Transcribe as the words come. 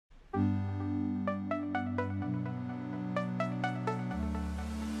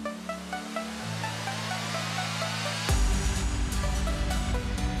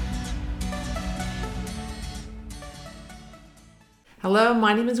Hello,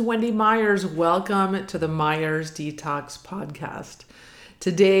 my name is Wendy Myers. Welcome to the Myers Detox Podcast.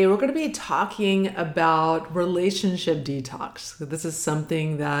 Today, we're going to be talking about relationship detox. This is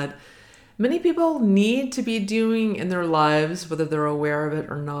something that many people need to be doing in their lives, whether they're aware of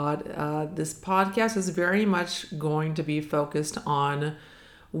it or not. This podcast is very much going to be focused on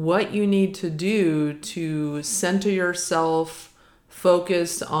what you need to do to center yourself,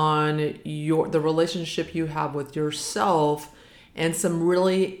 focus on the relationship you have with yourself, and some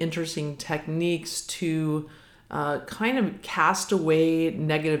really interesting techniques to kind of cast away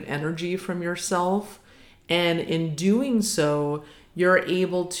negative energy from yourself. And in doing so, you're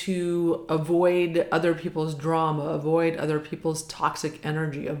able to avoid other people's drama, avoid other people's toxic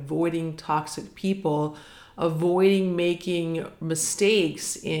energy, avoiding toxic people, avoiding making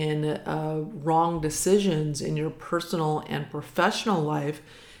mistakes in wrong decisions in your personal and professional life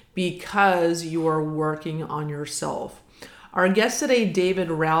because you are working on yourself. Our guest today,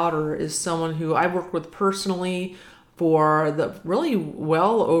 David Router, is someone who I worked with personally for really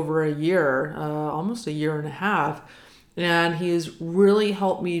well over a year, almost a year and a half. And he's really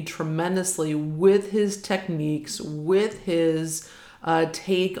helped me tremendously with his techniques, with his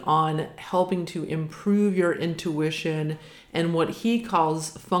take on helping to improve your intuition and what he calls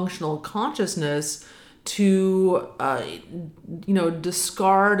functional consciousness to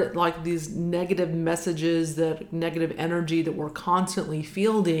discard like these negative messages, that negative energy that we're constantly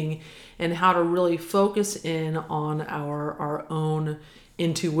fielding, and how to really focus in on our own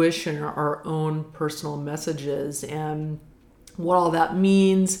intuition, our own personal messages, and what all that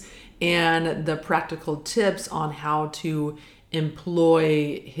means, and the practical tips on how to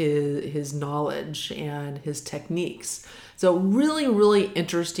employ his knowledge and his techniques. So really, really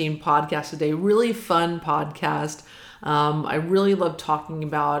interesting podcast today, really fun podcast. I really love talking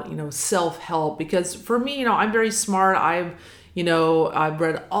about, self-help, because for me, I'm very smart. I've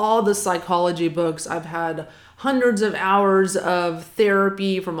read all the psychology books. I've had hundreds of hours of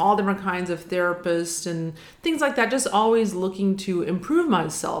therapy from all different kinds of therapists and things like that, just always looking to improve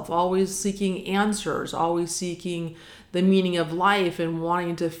myself, always seeking answers, always seeking the meaning of life and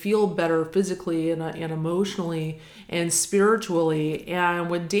wanting to feel better physically and emotionally and spiritually. And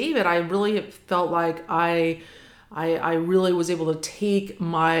with David, I really felt like I really was able to take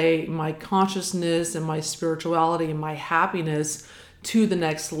my consciousness and my spirituality and my happiness to the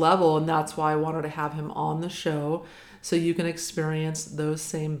next level. And that's why I wanted to have him on the show, so you can experience those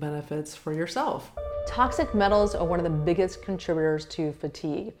same benefits for yourself. Toxic metals are one of the biggest contributors to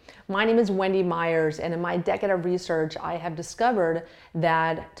fatigue. My name is Wendy Myers, and in my decade of research, I have discovered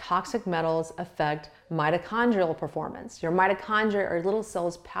that toxic metals affect mitochondrial performance. Your mitochondria are little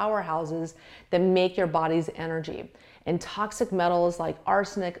cells, powerhouses that make your body's energy. And toxic metals like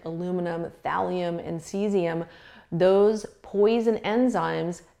arsenic, aluminum, thallium, and cesium, those poison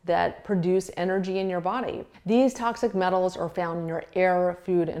enzymes that produce energy in your body. These toxic metals are found in your air,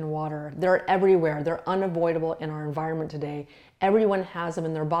 food, and water. They're everywhere. They're unavoidable in our environment today. Everyone has them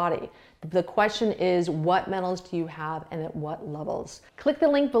in their body. The question is, what metals do you have and at what levels? Click the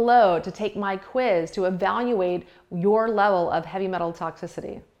link below to take my quiz to evaluate your level of heavy metal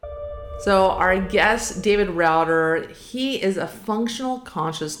toxicity. So our guest, David Router, he is a functional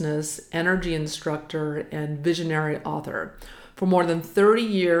consciousness energy instructor and visionary author. For more than 30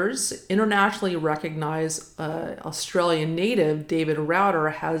 years, internationally recognized Australian native David Router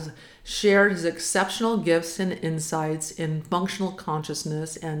has shared his exceptional gifts and insights in functional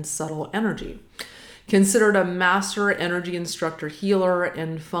consciousness and subtle energy. Considered a master energy instructor, healer,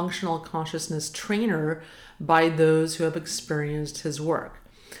 and functional consciousness trainer by those who have experienced his work.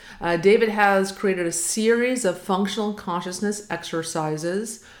 David has created a series of functional consciousness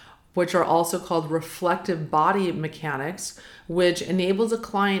exercises, which are also called reflective body mechanics, which enables a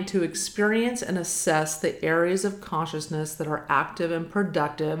client to experience and assess the areas of consciousness that are active and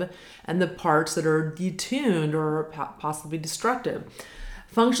productive and the parts that are detuned or possibly destructive.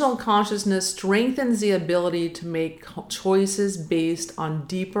 Functional consciousness strengthens the ability to make choices based on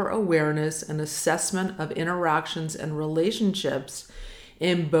deeper awareness and assessment of interactions and relationships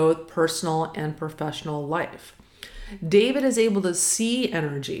in both personal and professional life. David is able to see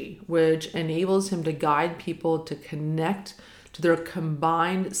energy, which enables him to guide people to connect to their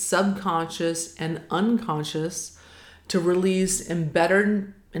combined subconscious and unconscious, to release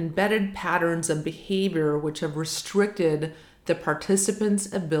embedded patterns of behavior which have restricted the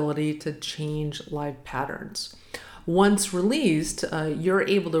participant's ability to change life patterns. Once released, you're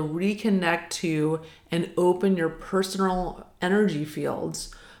able to reconnect to and open your personal energy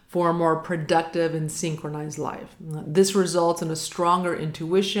fields, for a more productive and synchronized life. This results in a stronger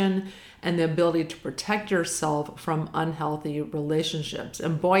intuition and the ability to protect yourself from unhealthy relationships.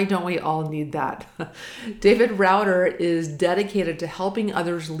 And boy, don't we all need that. David Rauter is dedicated to helping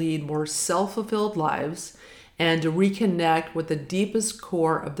others lead more self-fulfilled lives and to reconnect with the deepest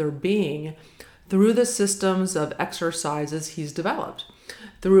core of their being through the systems of exercises he's developed.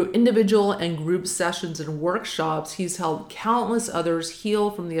 Through individual and group sessions and workshops, he's helped countless others heal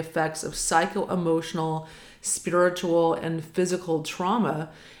from the effects of psycho-emotional, spiritual, and physical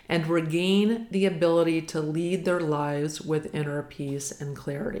trauma and regain the ability to lead their lives with inner peace and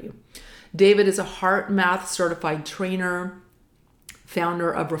clarity. David is a HeartMath certified trainer,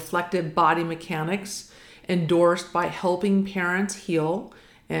 founder of Reflective Body Mechanics, endorsed by Helping Parents Heal,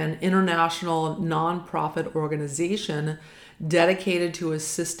 an international nonprofit organization dedicated to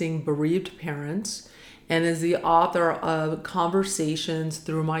assisting bereaved parents, and is the author of Conversations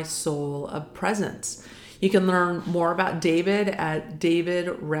Through My Soul of Presence. You can learn more about David at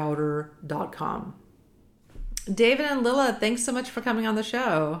davidrauter.com. David and Lilla, thanks so much for coming on the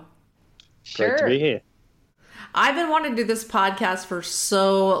show. Great to be here. I've been wanting to do this podcast for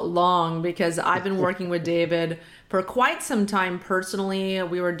so long because I've been working with David for quite some time personally.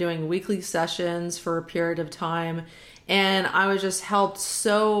 We were doing weekly sessions for a period of time, and I was just helped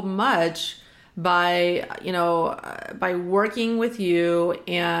so much by working with you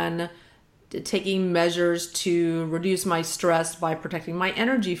and taking measures to reduce my stress by protecting my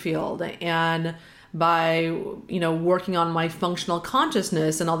energy field and by working on my functional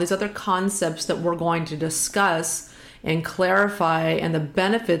consciousness and all these other concepts that we're going to discuss and clarify and the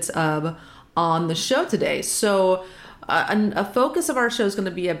benefits of on the show today. So a focus of our show is going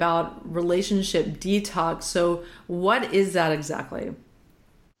to be about relationship detox. So what is that exactly?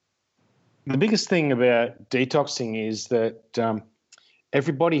 The biggest thing about detoxing is that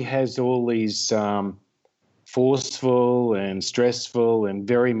everybody has all these forceful and stressful and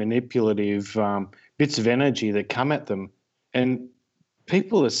very manipulative bits of energy that come at them. And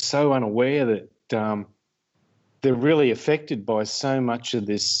people are so unaware that they're really affected by so much of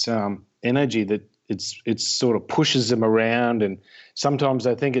this energy that it's sort of pushes them around, and sometimes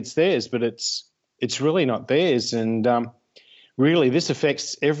they think it's theirs, but it's really not theirs. And really this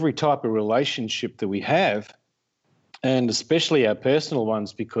affects every type of relationship that we have, and especially our personal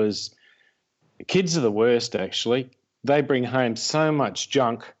ones, because kids are the worst, actually. They bring home so much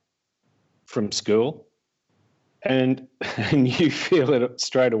junk from school and you feel it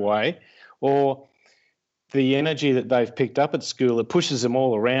straight away, or the energy that they've picked up at school, it pushes them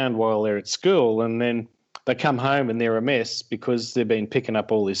all around while they're at school, and then they come home and they're a mess because they've been picking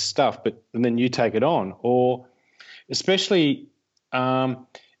up all this stuff, and then you take it on. Or especially in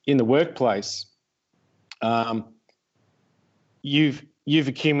the workplace, you've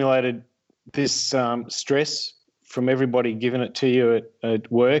accumulated this stress from everybody giving it to you at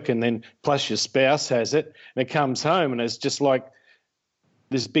work, and then plus your spouse has it, and it comes home and it's just like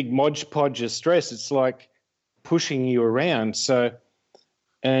this big Mod Podge of stress. It's like pushing you around. So,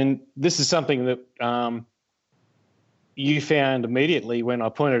 and this is something that you found immediately when I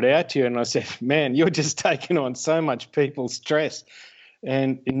pointed out to you, and I said, man, you're just taking on so much people's stress.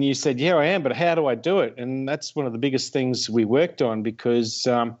 And you said, yeah, I am, but how do I do it? And that's one of the biggest things we worked on, because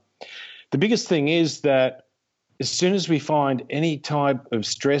the biggest thing is that as soon as we find any type of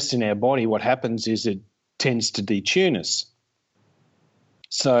stress in our body, what happens is it tends to detune us.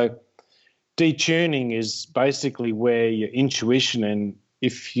 So detuning is basically where your intuition, and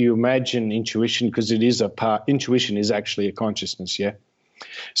if you imagine intuition, because it is a part, intuition is actually a consciousness, yeah?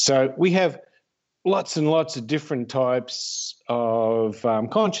 So we have lots and lots of different types of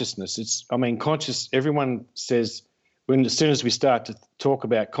consciousness. Everyone says, as soon as we start to talk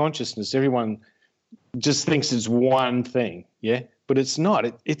about consciousness, everyone just thinks it's one thing, yeah? But it's not.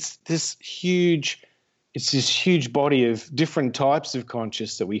 It's this huge body of different types of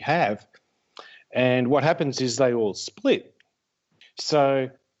conscious that we have. And what happens is they all split. So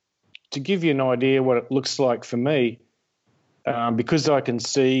to give you an idea what it looks like for me, because I can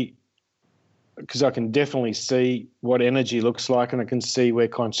definitely see what energy looks like, and I can see where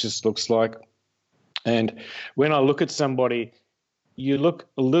conscious looks like. And when I look at somebody, you look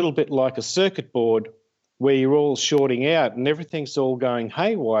a little bit like a circuit board where you're all shorting out and everything's all going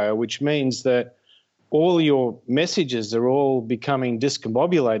haywire, which means that all your messages are all becoming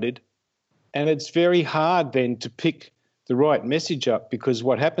discombobulated, and it's very hard then to pick the right message up, because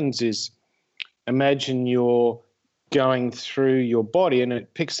what happens is, imagine you're going through your body and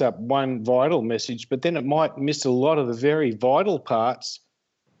it picks up one vital message, but then it might miss a lot of the very vital parts.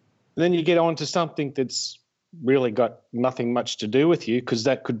 And then you get on to something that's really got nothing much to do with you, because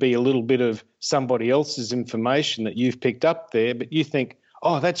that could be a little bit of somebody else's information that you've picked up there, but you think,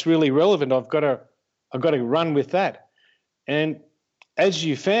 oh, that's really relevant. I've got to run with that. And as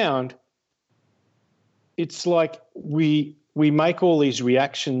you found, it's like we make all these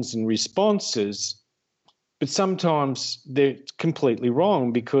reactions and responses, but sometimes they're completely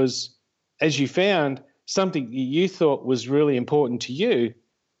wrong, because as you found, something you thought was really important to you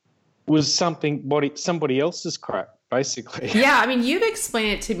was somebody else's crap, basically. Yeah, I mean, you've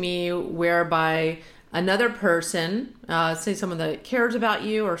explained it to me whereby another person, say someone that cares about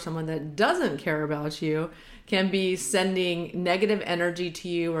you or someone that doesn't care about you, can be sending negative energy to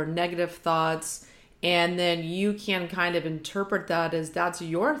you or negative thoughts, and then you can kind of interpret that as that's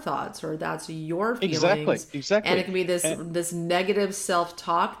your thoughts or that's your feelings. Exactly. And it can be this negative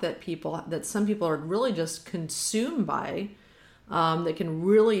self-talk that some people are really just consumed by, that can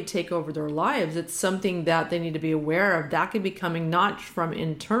really take over their lives. It's something that they need to be aware of. That could be coming not from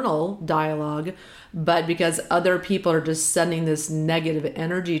internal dialogue, but because other people are just sending this negative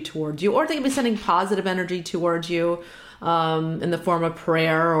energy towards you, or they can be sending positive energy towards you in the form of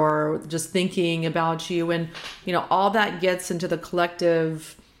prayer or just thinking about you. And, all that gets into the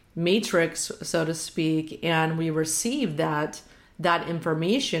collective matrix, so to speak, and we receive that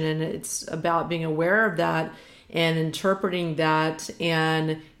information. And it's about being aware of that and interpreting that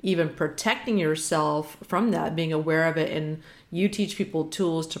and even protecting yourself from that, being aware of it. And you teach people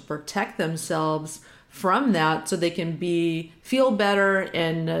tools to protect themselves from that so they can feel better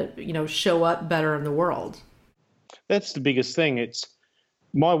and, show up better in the world. That's the biggest thing. It's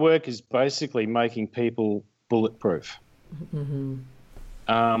my work is basically making people bulletproof.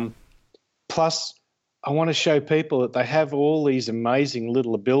 Mm-hmm. Plus, I want to show people that they have all these amazing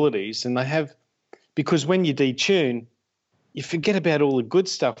little abilities, and because when you detune, you forget about all the good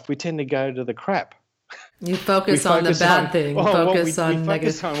stuff. We tend to go to the crap. You focus on the bad thing. We focus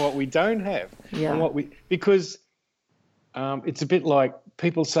on what we don't have. Yeah. And because it's a bit like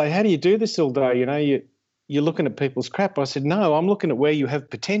people say, how do you do this all day? You're looking at people's crap. I said, no, I'm looking at where you have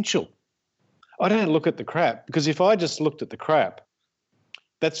potential. I don't look at the crap, because if I just looked at the crap,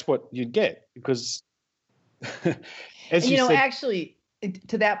 that's what you'd get. Because as you said, actually,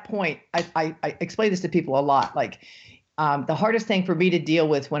 to that point, I explain this to people a lot. Like the hardest thing for me to deal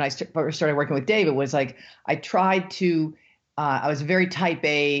with when I first started working with David was like I was a very type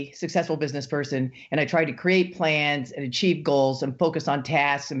A successful business person, and I tried to create plans and achieve goals and focus on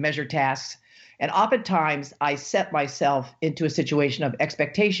tasks and measure tasks. And oftentimes I set myself into a situation of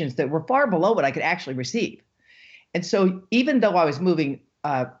expectations that were far below what I could actually receive. And so even though I was moving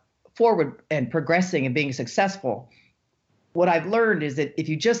forward and progressing and being successful, what I've learned is that if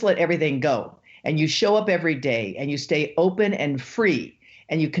you just let everything go and you show up every day and you stay open and free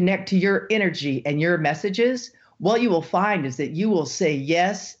and you connect to your energy and your messages, what you will find is that you will say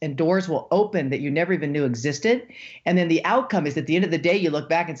yes and doors will open that you never even knew existed. And then the outcome is at the end of the day, you look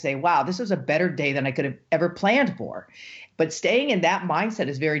back and say, wow, this was a better day than I could have ever planned for. But staying in that mindset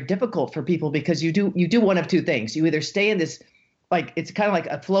is very difficult for people, because you do one of two things. You either stay in this, like it's kind of like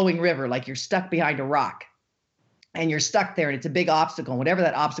a flowing river, like you're stuck behind a rock. And you're stuck there, and it's a big obstacle. Whatever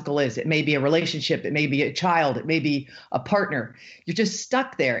that obstacle is, it may be a relationship, it may be a child, it may be a partner. You're just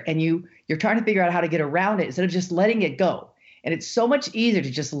stuck there, and you're trying to figure out how to get around it instead of just letting it go. And it's so much easier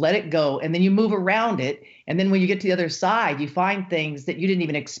to just let it go, and then you move around it. And then when you get to the other side, you find things that you didn't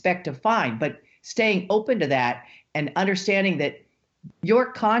even expect to find. But staying open to that and understanding that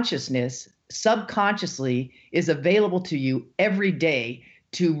your consciousness subconsciously is available to you every day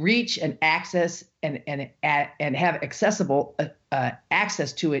to reach and access and have accessible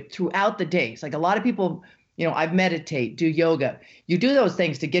access to it throughout the days. Like a lot of people, I meditate, do yoga. You do those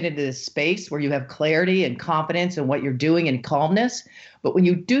things to get into this space where you have clarity and confidence in what you're doing and calmness. But when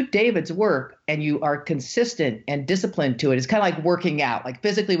you do David's work and you are consistent and disciplined to it, it's kind of like working out. Like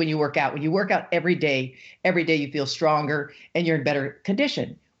physically, when you work out every day you feel stronger and you're in better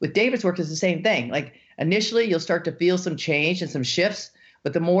condition. With David's work, it's the same thing. Like initially, you'll start to feel some change and some shifts.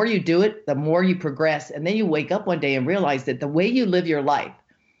 But the more you do it, the more you progress. And then you wake up one day and realize that the way you live your life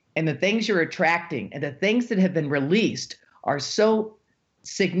and the things you're attracting and the things that have been released are so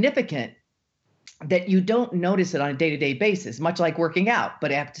significant that you don't notice it on a day-to-day basis, much like working out.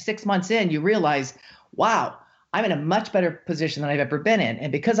 But after 6 months in, you realize, wow, I'm in a much better position than I've ever been in.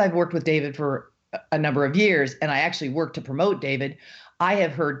 And because I've worked with David for a number of years, and I actually work to promote David, I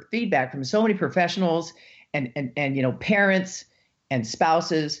have heard feedback from so many professionals and parents and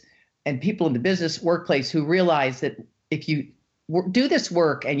spouses and people in the business workplace who realize that if you do this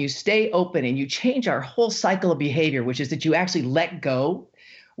work and you stay open and you change our whole cycle of behavior, which is that you actually let go,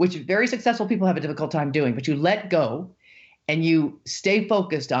 which very successful people have a difficult time doing, but you let go and you stay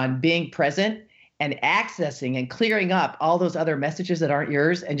focused on being present and accessing and clearing up all those other messages that aren't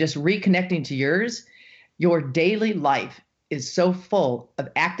yours and just reconnecting to yours, your daily life is so full of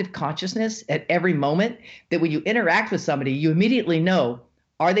active consciousness at every moment that when you interact with somebody, you immediately know,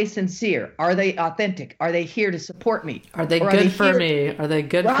 are they sincere? Are they authentic? Are they here to support me? Are they good for me? Are they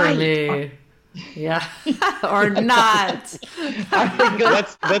good for me? Yeah. Or not.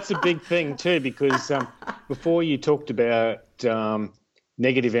 That's a big thing too, because before you talked about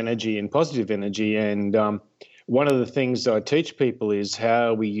negative energy and positive energy, and one of the things I teach people is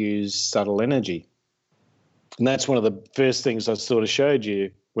how we use subtle energy. And that's one of the first things I sort of showed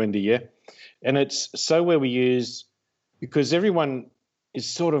you, Wendy, yeah? And it's so where we use, because everyone is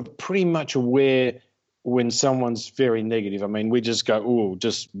sort of pretty much aware when someone's very negative. I mean, we just go, oh,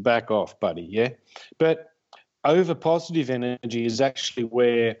 just back off, buddy, yeah? But over positive energy is actually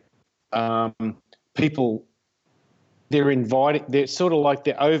where people, they're sort of like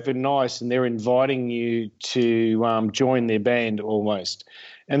they're over nice and they're inviting you to join their band almost.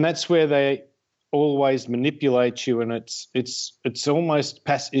 And that's where they always manipulate you, and it's almost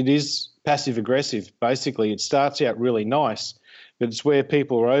it is passive aggressive. Basically, it starts out really nice, but it's where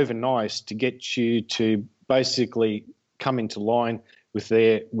people are over nice to get you to basically come into line with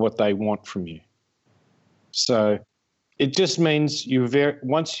what they want from you. So it just means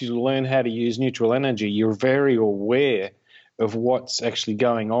once you learn how to use neutral energy, you're very aware of what's actually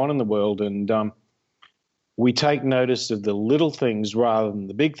going on in the world, and we take notice of the little things rather than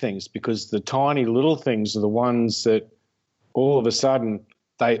the big things, because the tiny little things are the ones that all of a sudden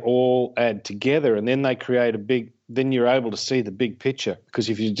they all add together, and then they create then you're able to see the big picture, because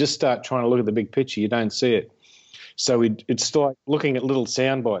if you just start trying to look at the big picture, you don't see it. So it's like looking at little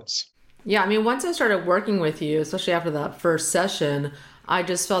sound bites. Yeah, I mean, once I started working with you, especially after that first session, I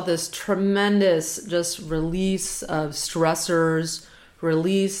just felt this tremendous just release of stressors,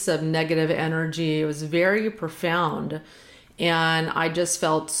 release of negative energy. It was very profound, and I just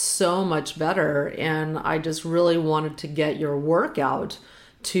felt so much better, and I just really wanted to get your work out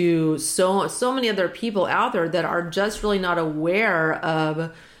to so many other people out there that are just really not aware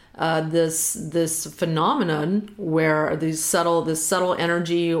of this phenomenon where this subtle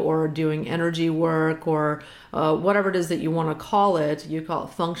energy, or doing energy work, or whatever it is that you want to call it. You call it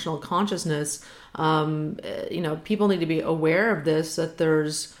functional consciousness. People need to be aware of this, that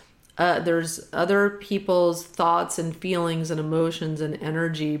there's other people's thoughts and feelings and emotions and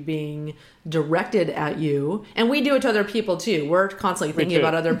energy being directed at you. And we do it to other people too. We're constantly thinking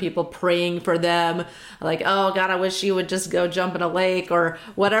about other people, praying for them, like, oh God, I wish you would just go jump in a lake, or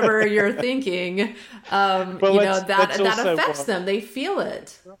whatever you're thinking. That affects them. They feel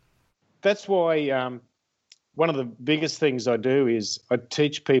it. That's why one of the biggest things I do is I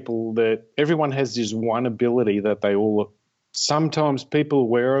teach people that everyone has this one ability that sometimes people are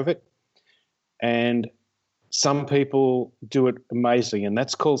aware of it, and some people do it amazingly, and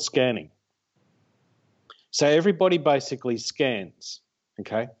that's called scanning. So everybody basically scans,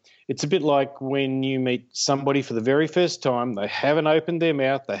 okay? It's a bit like when you meet somebody for the very first time, they haven't opened their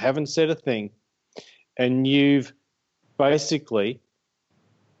mouth, they haven't said a thing, and you've basically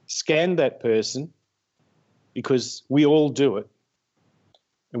scanned that person, because we all do it,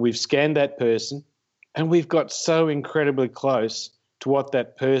 and we've scanned that person, and we've got so incredibly close to what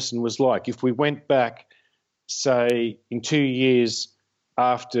that person was like. If we went back, say, in 2 years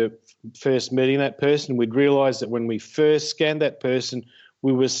after first meeting that person, we'd realise that when we first scanned that person,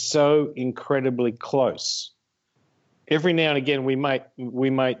 we were so incredibly close. Every now and again, we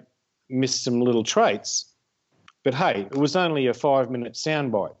might miss some little traits, but hey, it was only a 5-minute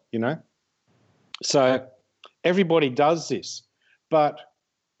soundbite, you know? So everybody does this, but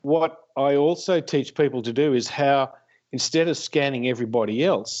what I also teach people to do is how, instead of scanning everybody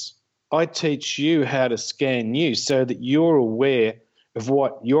else, I teach you how to scan you, so that you're aware of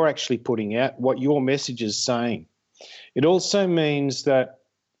what you're actually putting out, what your message is saying. It also means that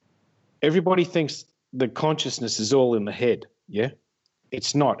everybody thinks the consciousness is all in the head, yeah?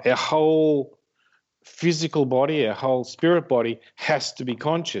 It's not. Our whole physical body, our whole spirit body has to be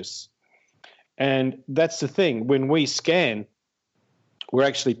conscious. And that's the thing. When we scan, we're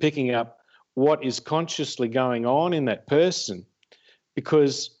actually picking up what is consciously going on in that person,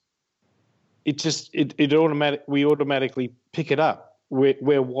 because we automatically pick it up.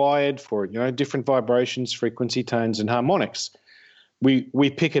 We're wired for it, you know, different vibrations, frequency, tones, and harmonics. We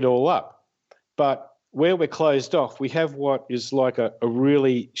pick it all up. But where we're closed off, we have what is like a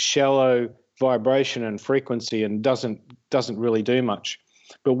really shallow vibration and frequency, and doesn't really do much.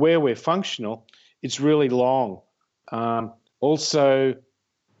 But where we're functional, it's really long. Also,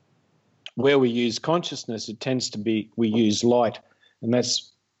 where we use consciousness, it tends to be we use light, and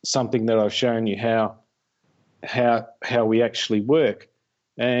that's something that I've shown you how we actually work.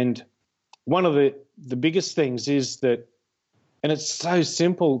 And one of the biggest things is that, and it's so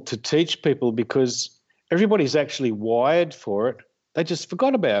simple to teach people because everybody's actually wired for it. They just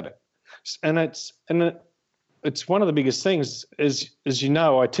forgot about it, and it's one of the biggest things. As you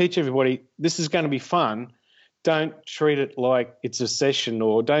know, I teach everybody this is going to be fun. Don't treat it like it's a session,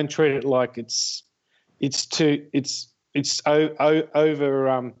 or don't treat it like it's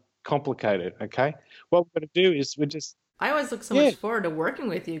over complicated. Okay, what we're going to do is I always look so much forward to working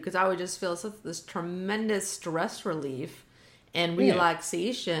with you because I would just feel this tremendous stress relief and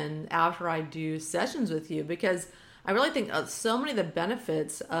relaxation after I do sessions with you, because I really think so many of the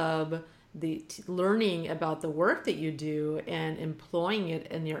benefits of the learning about the work that you do and employing it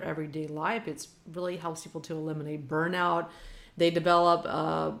in your everyday life, it really helps people to eliminate burnout. They develop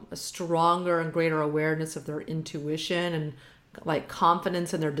a stronger and greater awareness of their intuition and like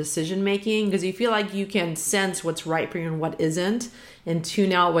confidence in their decision making, because you feel like you can sense what's right for you and what isn't, and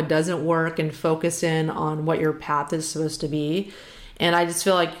tune out what doesn't work and focus in on what your path is supposed to be. And I just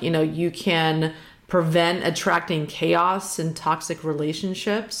feel like, you can prevent attracting chaos and toxic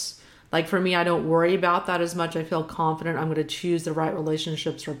relationships. Like for me, I don't worry about that as much. I feel confident I'm going to choose the right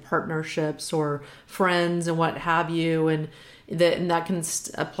relationships or partnerships or friends and what have you. And that can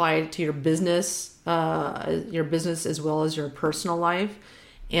apply to your business as well as your personal life.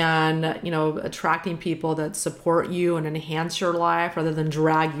 And, attracting people that support you and enhance your life rather than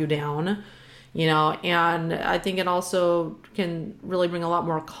drag you down, and I think it also can really bring a lot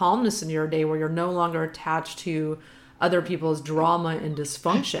more calmness into your day where you're no longer attached to other people's drama and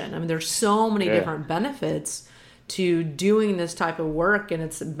dysfunction. I mean, there's so many different benefits to doing this type of work, and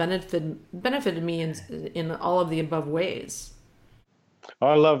it's benefited me in all of the above ways.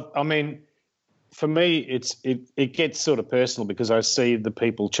 For me, it gets sort of personal because I see the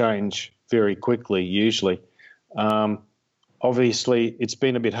people change very quickly, usually. Obviously, it's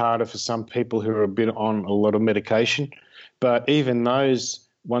been a bit harder for some people who are a bit on a lot of medication, but even those,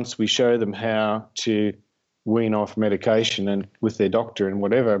 once we show them how to wean off medication and with their doctor and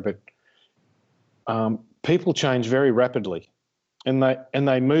whatever, but people change very rapidly, and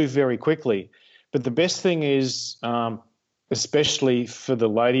they move very quickly. But the best thing is, especially for the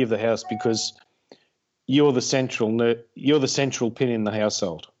lady of the house, because you're the central pin in the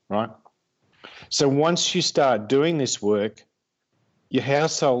household, right? So once you start doing this work, your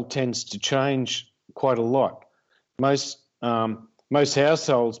household tends to change quite a lot. Most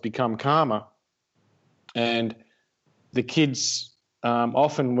households become calmer, and the kids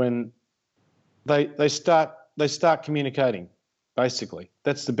often, when they start communicating. Basically,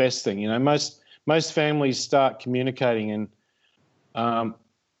 that's the best thing. Most families start communicating, and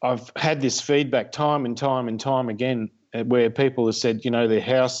I've had this feedback time and time and time again where people have said, their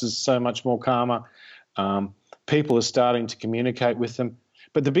house is so much more calmer. People are starting to communicate with them.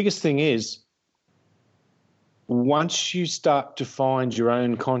 But the biggest thing is, once you start to find your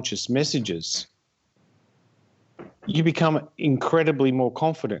own conscious messages, you become incredibly more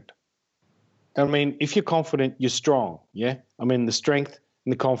confident. I mean, if you're confident, you're strong, yeah? I mean, the strength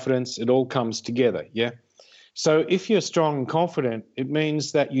and the confidence, it all comes together, yeah? So if you're strong and confident, it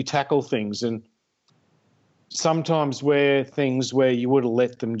means that you tackle things, and sometimes where you would have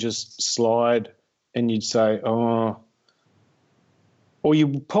let them just slide and you'd say, oh, or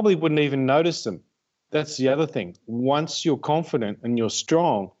you probably wouldn't even notice them. That's the other thing. Once you're confident and you're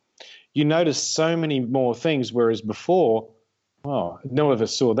strong, you notice so many more things, whereas before, no one ever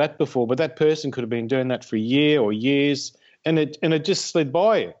saw that before, but that person could have been doing that for a year or years, and it just slid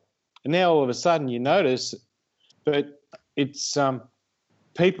by you. And now all of a sudden you notice, but it's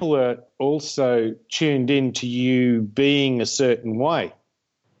people are also tuned in to you being a certain way.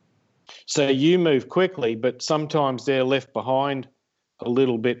 So you move quickly, but sometimes they're left behind a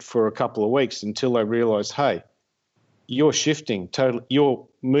little bit for a couple of weeks until they realise, hey, you're shifting totally, you're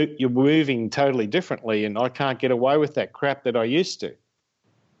moving totally differently, and I can't get away with that crap that I used to.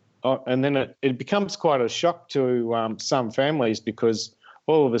 And then it becomes quite a shock to some families, because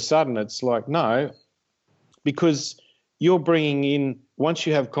all of a sudden it's like, no, because you're bringing in, once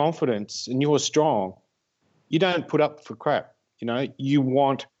you have confidence and you're strong, you don't put up for crap. You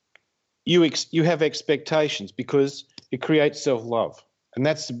have expectations, because it creates self-love. And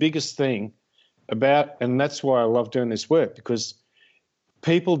that's the biggest thing and that's why I love doing this work, because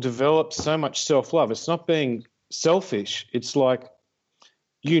people develop so much self-love. It's not being selfish. It's like,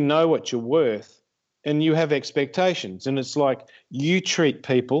 what you're worth, and you have expectations. And it's like you treat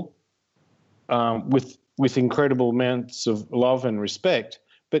people with incredible amounts of love and respect,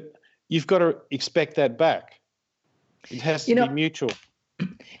 but you've got to expect that back. It has to be mutual.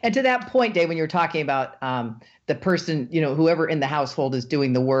 And to that point, Dave, when you were talking about the person, whoever in the household is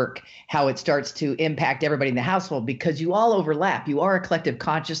doing the work, how it starts to impact everybody in the household, because you all overlap. You are a collective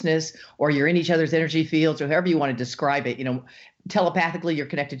consciousness, or you're in each other's energy fields, or however you want to describe it. Telepathically, you're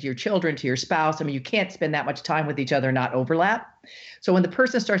connected to your children, to your spouse. I mean, you can't spend that much time with each other and not overlap. So when the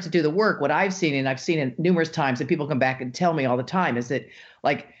person starts to do the work, what I've seen, and I've seen it numerous times, and people come back and tell me all the time, is that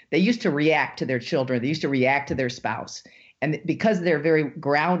like they used to react to their children, they used to react to their spouse. And because they're very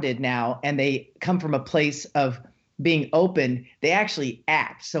grounded now and they come from a place of being open, they actually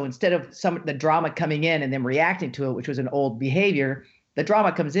act. So instead of the drama coming in and them reacting to it, which was an old behavior, the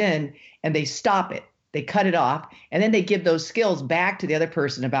drama comes in and they stop it. They cut it off. And then they give those skills back to the other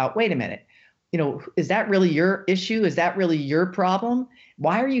person about, wait a minute, is that really your issue? Is that really your problem?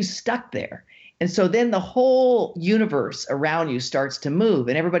 Why are you stuck there? And so then the whole universe around you starts to move,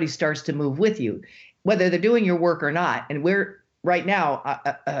 and everybody starts to move with you, whether they're doing your work or not. And we're right now,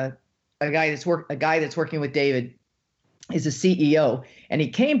 a guy that's working with David is a CEO, and he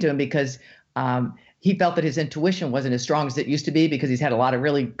came to him because he felt that his intuition wasn't as strong as it used to be, because he's had a lot of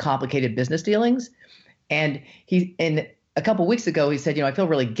really complicated business dealings. And a couple of weeks ago, he said, I feel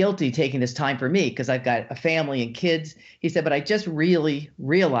really guilty taking this time for me because I've got a family and kids. He said, but I just really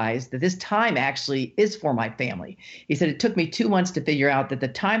realized that this time actually is for my family. He said, it took me 2 months to figure out that the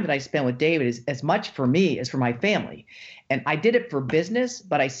time that I spent with David is as much for me as for my family. And I did it for business,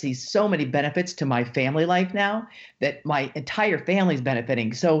 but I see so many benefits to my family life now that my entire family's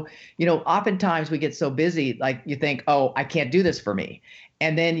benefiting. So, oftentimes we get so busy, like you think, oh, I can't do this for me.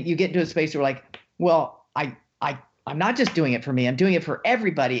 And then you get into a space where like, well, I'm not just doing it for me, I'm doing it for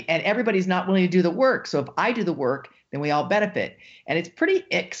everybody, and everybody's not willing to do the work. So if I do the work, then we all benefit. And it's pretty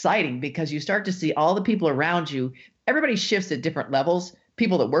exciting because you start to see all the people around you. Everybody shifts at different levels.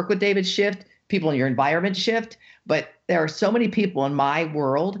 People that work with David shift, people in your environment shift. But there are so many people in my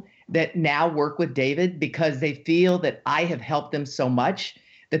world that now work with David because they feel that I have helped them so much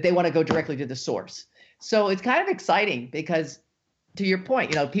that they want to go directly to the source. So it's kind of exciting because, to your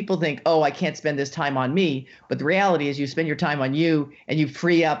point, people think, oh, I can't spend this time on me. But the reality is you spend your time on you and you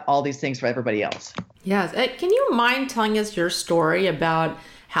free up all these things for everybody else. Yes. Can you mind telling us your story about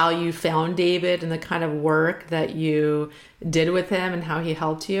how you found David and the kind of work that you did with him and how he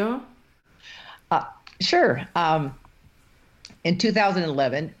helped you? Sure. In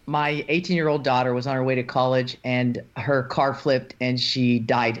 2011, my 18-year-old daughter was on her way to college and her car flipped and she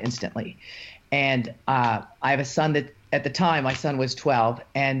died instantly. And I have a son that, at the time, my son was 12.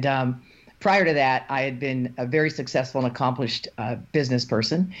 And prior to that, I had been a very successful and accomplished business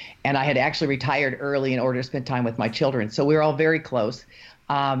person. And I had actually retired early in order to spend time with my children. So we were all very close.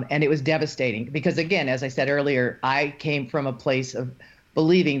 And it was devastating because, again, as I said earlier, I came from a place of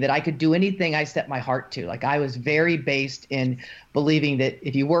believing that I could do anything I set my heart to. Like I was very based in believing that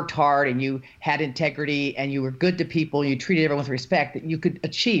if you worked hard and you had integrity and you were good to people, and you treated everyone with respect, that you could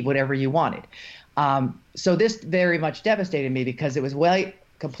achieve whatever you wanted. So this very much devastated me because it was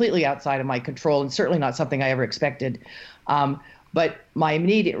completely outside of my control and certainly not something I ever expected. But my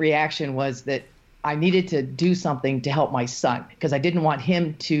immediate reaction was that I needed to do something to help my son because I didn't want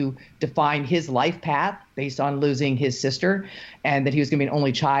him to define his life path based on losing his sister and that he was going to be an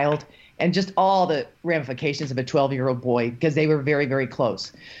only child and just all the ramifications of a 12-year-old boy because they were very, very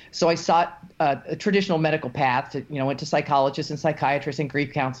close. So I sought a traditional medical path, went to psychologists and psychiatrists and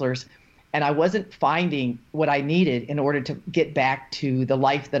grief counselors, and I wasn't finding what I needed in order to get back to the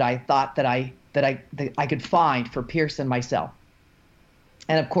life that I thought that I could find for Pierce and myself.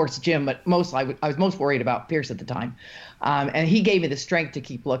 And of course, Jim, but I was most worried about Pierce at the time. And he gave me the strength to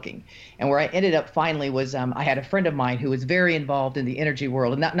keep looking. And where I ended up finally was I had a friend of mine who was very involved in the energy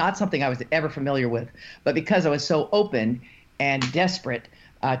world, and not something I was ever familiar with. But because I was so open and desperate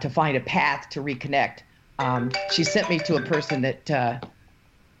to find a path to reconnect, she sent me to a person that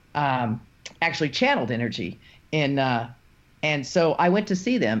actually channeled energy. And so I went to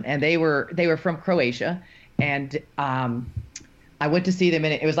see them, and they were from Croatia. And I went to see them,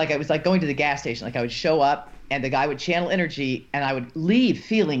 and it was like going to the gas station. Like I would show up, and the guy would channel energy, and I would leave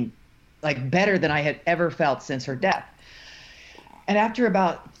feeling like better than I had ever felt since her death. And after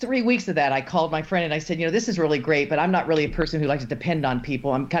about 3 weeks of that, I called my friend and I said, this is really great, but I'm not really a person who likes to depend on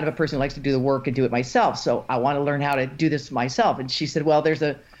people. I'm kind of a person who likes to do the work and do it myself. So I want to learn how to do this myself. And she said, well, there's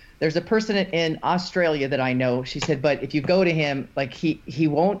a person in Australia that I know. She said, but if you go to him, like he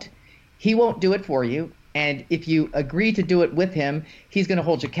won't do it for you. And if you agree to do it with him, he's going to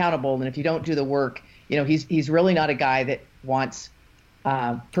hold you accountable. And if you don't do the work, he's really not a guy that wants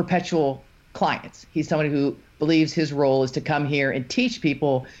perpetual clients. He's someone who believes his role is to come here and teach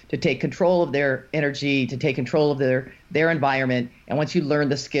people to take control of their energy, to take control of their environment. And once you learn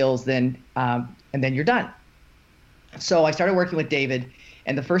the skills, then you're done. So I started working with David,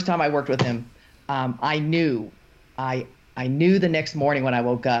 and the first time I worked with him, I knew the next morning when I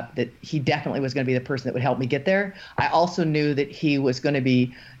woke up that he definitely was going to be the person that would help me get there. I also knew that he was going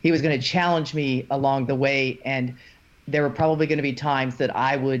to challenge me along the way, and there were probably going to be times that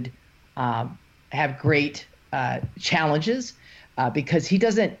I would have great challenges because he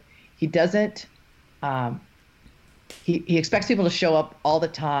expects people to show up all the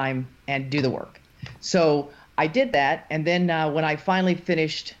time and do the work. So I did that, and then when I finally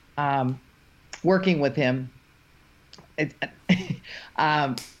finished working with him,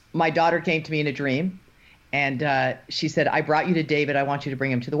 my daughter came to me in a dream, and she said, "I brought you to David. I want you to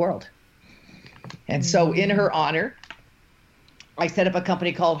bring him to the world." And so in her honor, I set up a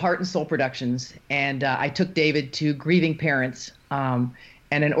company called Heart and Soul Productions, and I took David to grieving parents and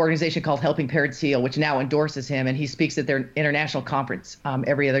an organization called Helping Parents Heal, which now endorses him, and he speaks at their international conference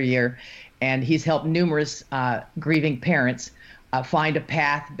every other year. And he's helped numerous grieving parents find a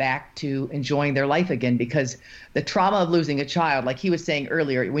path back to enjoying their life again, because the trauma of losing a child, like he was saying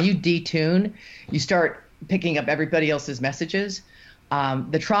earlier, when you detune, you start picking up everybody else's messages.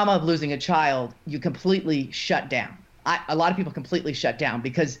 The trauma of losing a child, you completely shut down. A lot of people completely shut down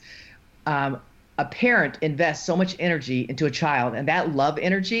because a parent invests so much energy into a child, and that love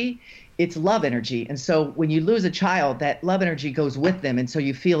energy, it's love energy. And so when you lose a child, that love energy goes with them. And so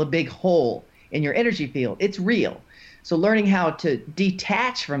you feel a big hole in your energy field. It's real. So learning how to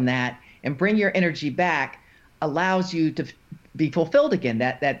detach from that and bring your energy back allows you to be fulfilled again.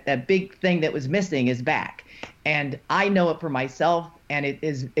 That big thing that was missing is back. And I know it for myself, and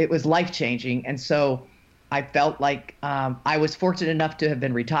it was life-changing. And so I felt like I was fortunate enough to have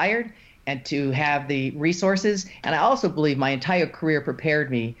been retired and to have the resources. And I also believe my entire career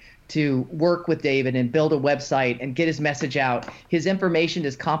prepared me to work with David and build a website and get his message out. His information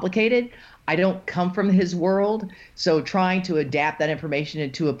is complicated. I don't come from his world, so trying to adapt that information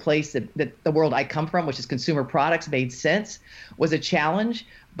into a place that the world I come from, which is consumer products, made sense, was a challenge.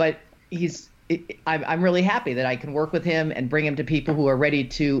 But I'm really happy that I can work with him and bring him to people who are ready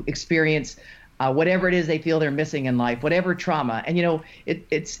to experience whatever it is they feel they're missing in life, whatever trauma. And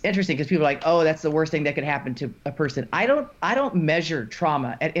it's interesting because people are like, oh, that's the worst thing that could happen to a person. I don't measure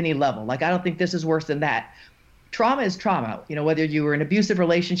trauma at any level. Like, I don't think this is worse than that. Trauma is trauma. Whether you were in an abusive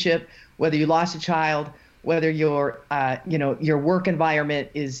relationship, whether you lost a child, whether your work environment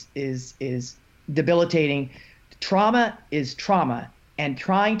is debilitating, trauma is trauma. And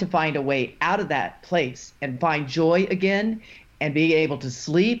trying to find a way out of that place and find joy again and being able to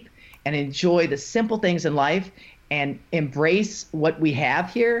sleep and enjoy the simple things in life and embrace what we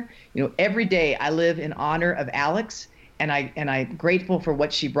have here. Every day I live in honor of Alex, and I'm grateful for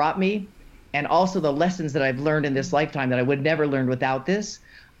what she brought me, and also the lessons that I've learned in this lifetime that I would never learn without this.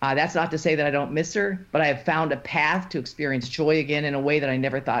 That's not to say that I don't miss her, but I have found a path to experience joy again in a way that I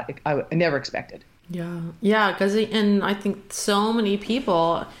never expected. Yeah, because and I think so many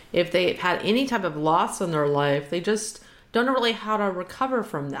people, if they've had any type of loss in their life, they just don't know really how to recover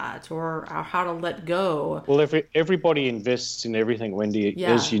from that or how to let go. Well, everybody invests in everything, Wendy,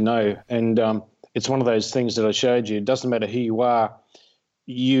 as you know. And it's one of those things that I showed you. It doesn't matter who you are.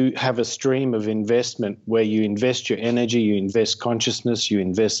 You have a stream of investment where you invest your energy, you invest consciousness, you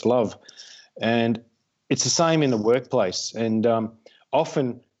invest love. And it's the same in the workplace. And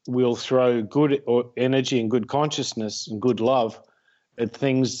often we'll throw good energy and good consciousness and good love at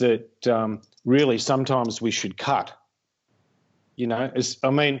things that really sometimes we should cut. There's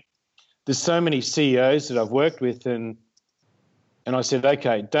so many CEOs that I've worked with, and I said,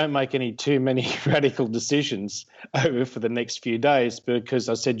 okay, don't make too many radical decisions over for the next few days, because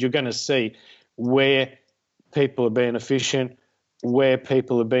I said you're going to see where people are being efficient, where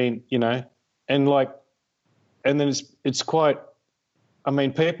people are being, and then it's quite.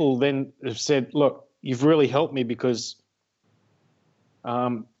 People then have said, look, you've really helped me because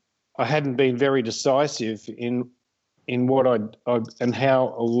I hadn't been very decisive in what I and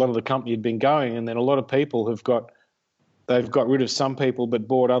how a lot of the company had been going, and then a lot of people they've got rid of some people but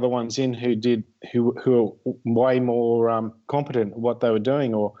brought other ones in who are way more competent at what they were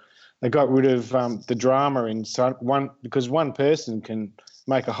doing, or they got rid of the drama in because one person can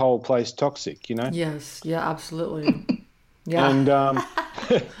make a whole place toxic, Yes, yeah, absolutely. Yeah.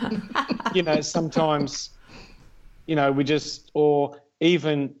 And sometimes we just, or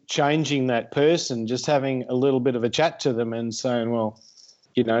even changing that person, just having a little bit of a chat to them and saying, well,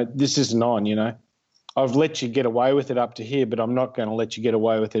 this isn't on, I've let you get away with it up to here, but I'm not going to let you get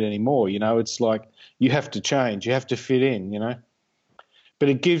away with it anymore. You know, it's like you have to change, you have to fit in, you know. But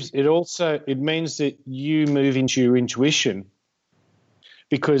it means that you move into your intuition,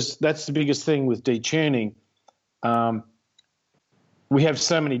 because that's the biggest thing with detuning. We have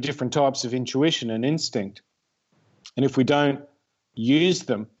so many different types of intuition and instinct. And if we don't use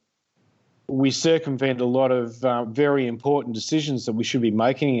them, we circumvent a lot of very important decisions that we should be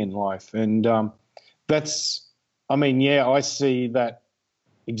making in life. And I see that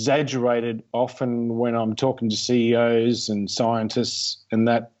exaggerated often when I'm talking to CEOs and scientists, and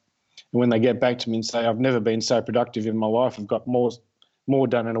that when they get back to me and say, I've never been so productive in my life, I've got more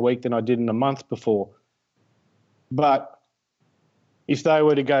done in a week than I did in a month before. But if they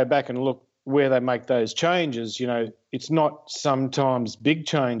were to go back and look where they make those changes, you know, it's not sometimes big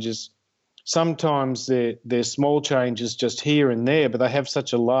changes. Sometimes they're small changes just here and there, but they have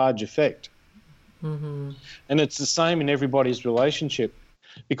such a large effect. Mm-hmm. And it's the same in everybody's relationship,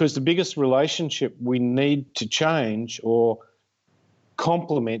 because the biggest relationship we need to change or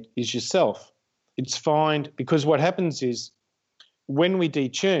complement is yourself. It's fine, because what happens is when we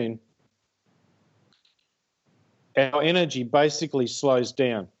detune, our energy basically slows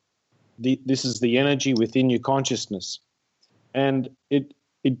down. This is the energy within your consciousness, and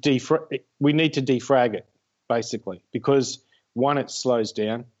we need to defrag it, basically, because one, it slows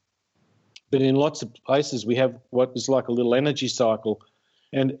down, but in lots of places we have what is like a little energy cycle,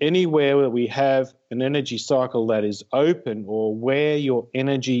 and anywhere where we have an energy cycle that is open or where your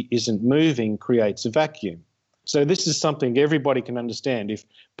energy isn't moving creates a vacuum. So this is something everybody can understand. If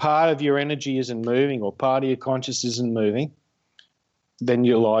part of your energy isn't moving or part of your consciousness isn't moving, then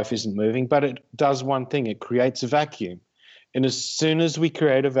your life isn't moving. But it does one thing, it creates a vacuum. And as soon as we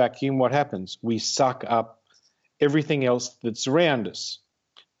create a vacuum, what happens? We suck up everything else that's around us.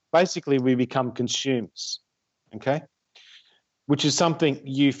 Basically, we become consumers, okay? Which is something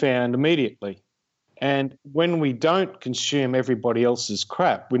you found immediately. And when we don't consume everybody else's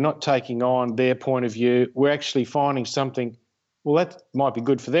crap, we're not taking on their point of view. We're actually finding something, well, that might be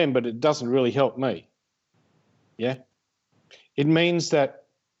good for them, but it doesn't really help me. Yeah? It means that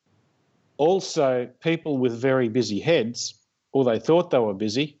also people with very busy heads, or they thought they were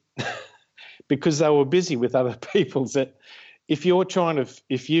busy, because they were busy with other people's, that if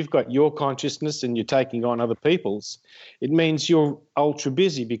you've got your consciousness and you're taking on other people's, it means you're ultra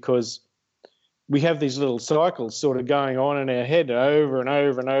busy, because we have these little cycles sort of going on in our head over and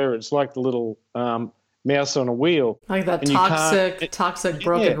over and over. It's like the little mouse on a wheel. Like that toxic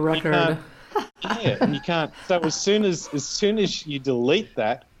broken record. And you can't. So as soon as you delete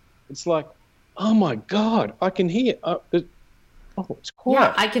that, it's like, oh my God, I can hear. It's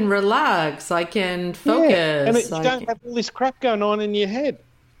quiet. Yeah, I can relax. I can focus. Yeah. And you don't have all this crap going on in your head.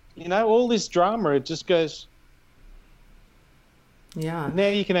 You know, all this drama. It just goes. Yeah. Now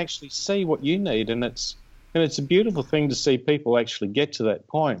you can actually see what you need, and it's a beautiful thing to see people actually get to that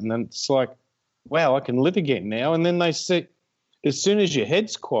point. And then it's like, wow, I can live again now. And then they see, as soon as your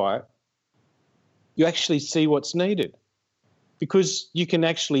head's quiet, you actually see what's needed, because you can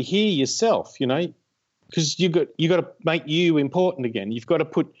actually hear yourself, you know, because you got to make you important again. You've got to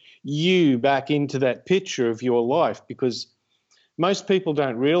put you back into that picture of your life, because most people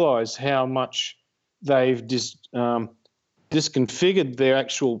don't realise how much they've disconfigured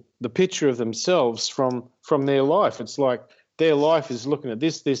the picture of themselves from their life. It's like their life is looking at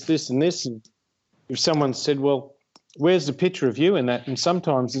this, and this. And if someone said, well, where's the picture of you in that? And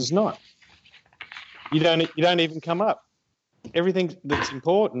sometimes there's not. You don't even come up. Everything that's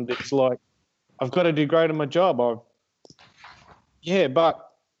important, it's like, I've got to do great at my job. But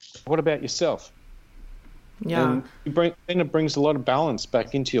what about yourself? Yeah. And it brings a lot of balance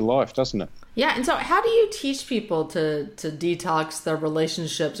back into your life, doesn't it? Yeah. And so how do you teach people to detox their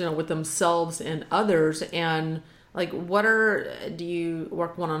relationships, you know, with themselves and others? And like, do you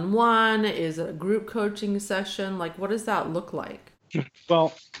work one-on-one? Is it a group coaching session? Like, what does that look like?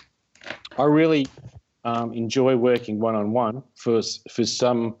 Well, I really enjoy working one-on-one for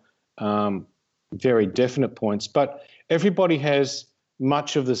some very definite points, but everybody has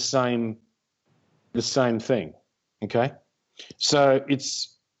much of the same thing. Okay, so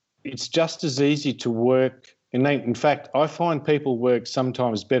it's just as easy to work. And in fact, I find people work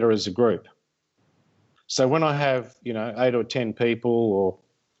sometimes better as a group. So when I have 8 or 10 people, or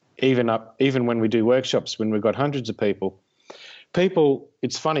even when we do workshops when we've got hundreds of people,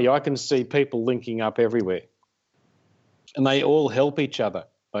 it's funny, I can see people linking up everywhere, and they all help each other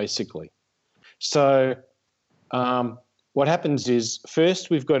basically. So what happens is, first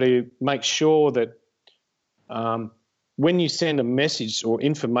we've got to make sure that when you send a message or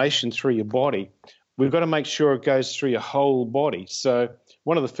information through your body, we've got to make sure it goes through your whole body. So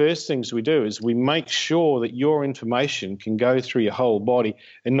one of the first things we do is we make sure that your information can go through your whole body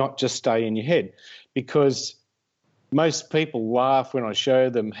and not just stay in your head, because most people laugh when I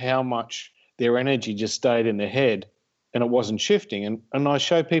show them how much their energy just stayed in their head and it wasn't shifting. And I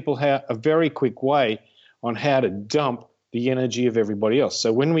show people how a very quick way on how to dump the energy of everybody else.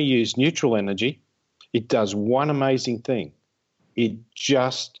 So when we use neutral energy, it does one amazing thing. It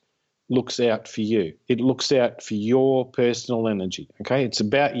just looks out for you. It looks out for your personal energy, okay? It's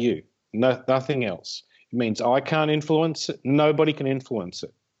about you, nothing else. It means I can't influence it. Nobody can influence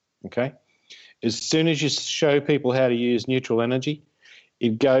it, okay? As soon as you show people how to use neutral energy,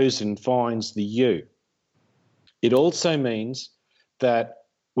 it goes and finds the you. It also means that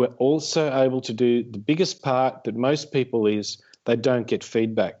we're also able to do the biggest part that most people is they don't get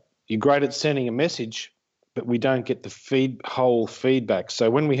feedback. You're great at sending a message, but we don't get the whole feedback. So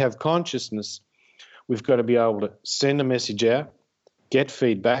when we have consciousness, we've got to be able to send a message out, get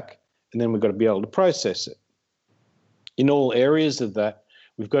feedback, and then we've got to be able to process it. In all areas of that,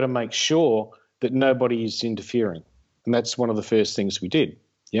 we've got to make sure that nobody is interfering. And that's one of the first things we did,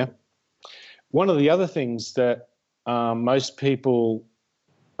 yeah? One of the other things that most people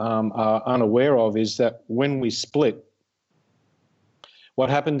are unaware of is that when we split, what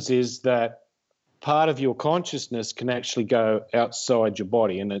happens is that part of your consciousness can actually go outside your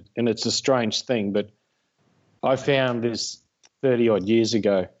body, and it's a strange thing, but I found this 30-odd years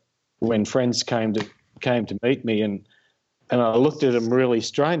ago when friends came to meet me, and I looked at them really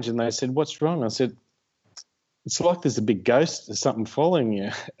strange, and they said, "What's wrong?" I said, "It's like there's a big ghost or something following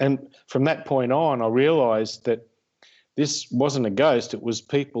you." And from that point on, I realised that this wasn't a ghost. It was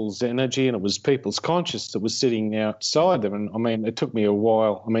people's energy and it was people's consciousness that was sitting outside them. And, I mean, it took me a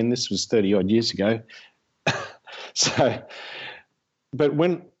while. I mean, this was 30-odd years ago. So, but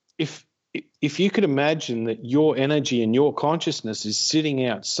if you could imagine that your energy and your consciousness is sitting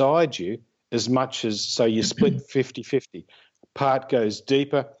outside you as much as, so you split 50-50. Part goes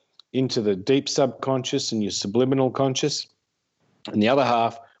deeper into the deep subconscious and your subliminal conscious, and the other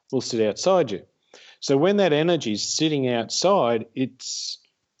half will sit outside you. So when that energy is sitting outside, it's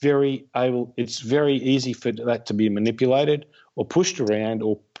very easy for that to be manipulated or pushed around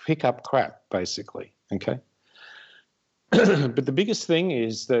or pick up crap, basically, okay? But the biggest thing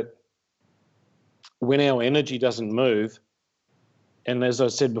is that when our energy doesn't move, and as I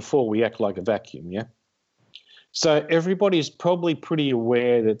said before, we act like a vacuum, yeah? So everybody's probably pretty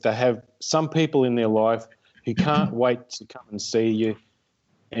aware that they have some people in their life who can't wait to come and see you,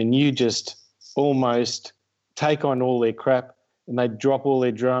 and you just almost take on all their crap and they drop all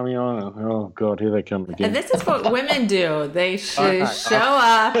their drama on. Oh, God, here they come again. And this is what women do. They show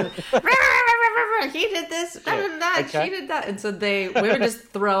up. He did this, okay. She did that. And so women just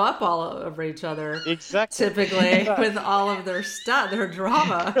throw up all over each other. Exactly. Typically with all of their stuff, their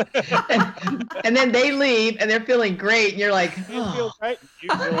drama. And then they leave and they're feeling great. And you're like, You feel great. You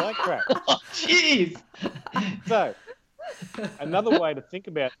feel like crap. Jeez. So another way to think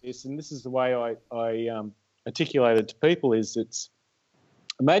about this, and this is the way I articulate it to people, is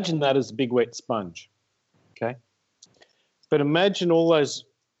imagine that as a big wet sponge, okay? But imagine all those,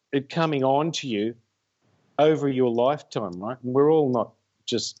 it coming on to you over your lifetime, right? And we're all not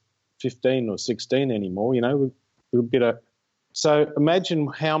just 15 or 16 anymore, you know, we're a bit so imagine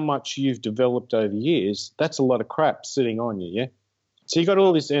how much you've developed over years. That's a lot of crap sitting on you, yeah? So you got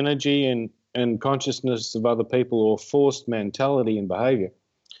all this energy and consciousness of other people, or forced mentality and behavior,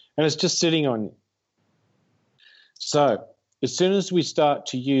 and it's just sitting on you. So as soon as we start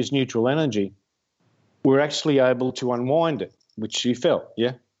to use neutral energy, we're actually able to unwind it, which you felt,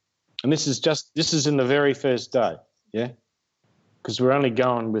 yeah? And this is in the very first day, yeah? Because we're only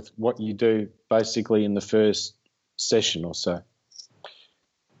going with what you do basically in the first session or so.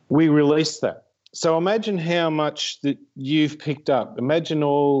 We release that. So imagine how much that you've picked up. Imagine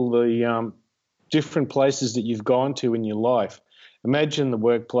all the different places that you've gone to in your life. Imagine the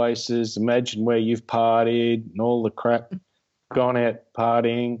workplaces. Imagine where you've partied and all the crap, gone out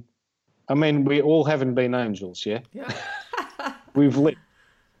partying. I mean, we all haven't been angels, yeah? Yeah. We've lived.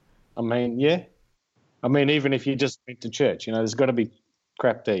 I mean, yeah. I mean, even if you just went to church, you know, there's got to be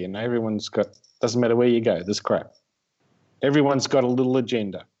crap there. You know, everyone's got, doesn't matter where you go, there's crap. Everyone's got a little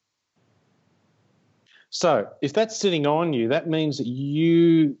agenda. So if that's sitting on you, that means that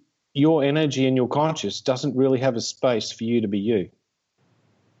your energy and your conscious doesn't really have a space for you to be you.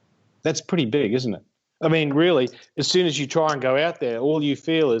 That's pretty big, isn't it? I mean, really, as soon as you try and go out there, all you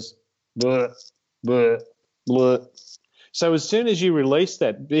feel is bleh, bleh, bleh. So as soon as you release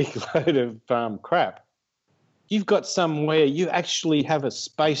that big load of crap, You've got somewhere you actually have a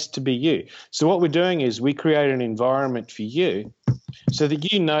space to be you. So what we're doing is we create an environment for you so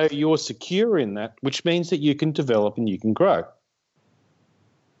that you know you're secure in that, which means that you can develop and you can grow,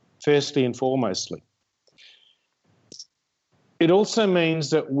 firstly and foremostly. It also means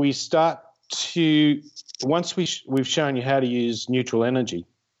that we start to, once we've shown you how to use neutral energy,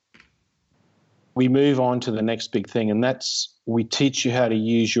 we move on to the next big thing, and that's we teach you how to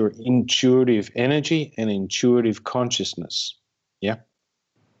use your intuitive energy and intuitive consciousness. Yeah?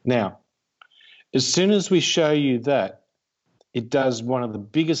 Now, as soon as we show you that, it does one of the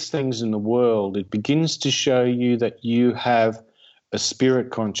biggest things in the world. It begins to show you that you have a spirit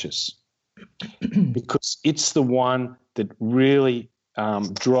conscious because it's the one that really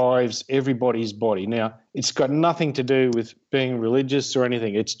drives everybody's body. Now, it's got nothing to do with being religious or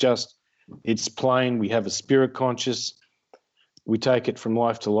anything. It's plain. We have a spirit conscious. We take it from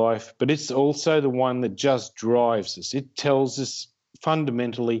life to life, but it's also the one that just drives us. It tells us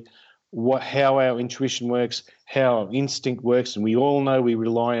fundamentally how our intuition works, how our instinct works, and we all know we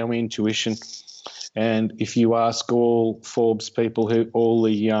rely on intuition. And if you ask all Forbes people, all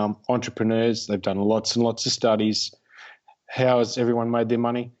the entrepreneurs, they've done lots and lots of studies. How has everyone made their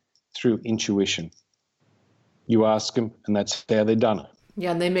money? Through intuition. You ask them, and that's how they've done it.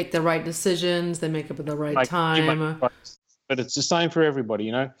 Yeah, and they make the right decisions. They make it at the right time. But it's the same for everybody,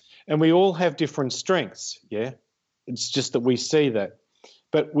 you know. And we all have different strengths, yeah. It's just that we see that.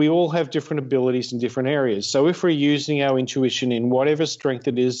 But we all have different abilities in different areas. So if we're using our intuition in whatever strength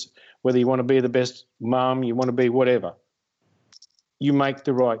it is, whether you want to be the best mum, you want to be whatever, you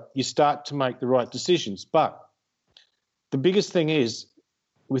start to make the right decisions. But the biggest thing is,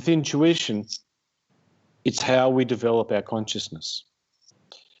 with intuition, it's how we develop our consciousness.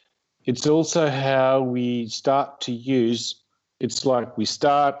 It's also how we start to use, it's like we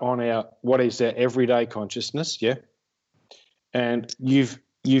start on what is our everyday consciousness, yeah? And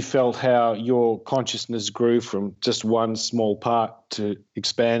you felt how your consciousness grew from just one small part to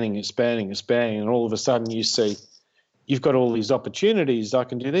expanding, and all of a sudden you see you've got all these opportunities. I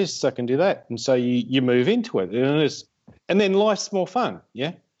can do this, I can do that. And so you move into it. And then life's more fun,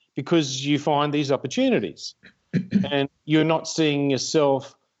 yeah? Because you find these opportunities. And you're not seeing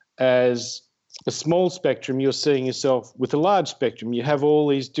yourself as a small spectrum, you're seeing yourself with a large spectrum. You have all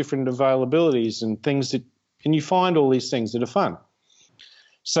these different availabilities and things and you find all these things that are fun.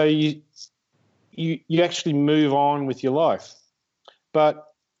 So you actually move on with your life.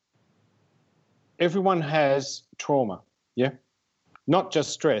 But everyone has trauma, yeah? Not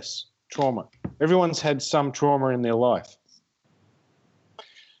just stress, trauma. Everyone's had some trauma in their life.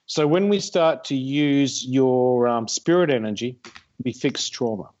 So when we start to use your spirit energy, we fix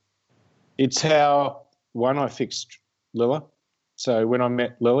trauma. It's how, I fixed Lilla. So when I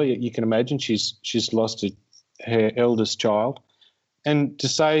met Lily, you can imagine she's lost her eldest child. And to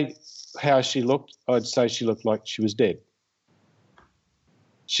say how she looked, I'd say she looked like she was dead.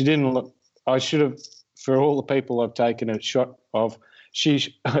 She didn't look, I should have, for all the people I've taken a shot of,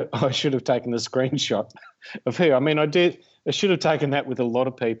 I should have taken a screenshot of her. I mean, I should have taken that with a lot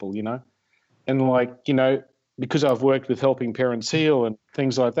of people, you know. And like, you know, because I've worked with Helping Parents Heal and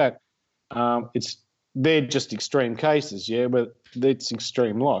things like that, they're just extreme cases, yeah, but it's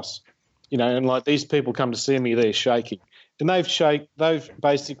extreme loss, you know. And like these people come to see me, they're shaking, and they've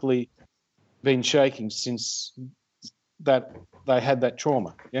basically been shaking since that they had that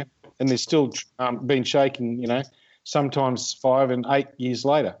trauma, yeah, and they're still been shaking, you know, sometimes 5 and 8 years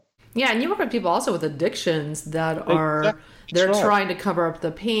later. Yeah, and you work with people also with addictions that are they're trying to cover up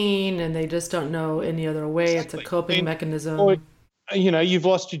the pain and they just don't know any other way. Exactly. It's a coping mechanism. Or, you know, you've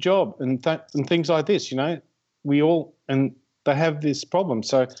lost your job and things like this, you know. And they have this problem.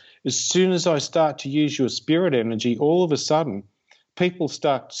 So as soon as I start to use your spirit energy, all of a sudden people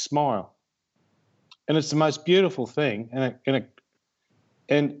start to smile. And it's the most beautiful thing.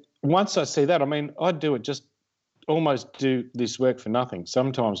 And once I see that, I mean, I do it almost do this work for nothing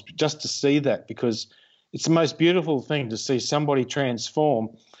sometimes, just to see that, because it's the most beautiful thing to see somebody transform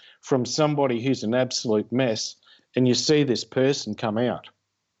from somebody who's an absolute mess, and you see this person come out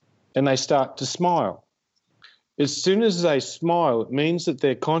and they start to smile. As soon as they smile, it means that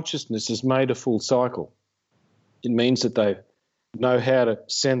their consciousness has made a full cycle. It means that they know how to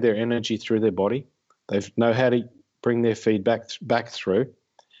send their energy through their body. They know how to bring their feedback back through,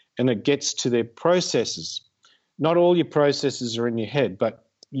 and it gets to their processes. Not all your processes are in your head, but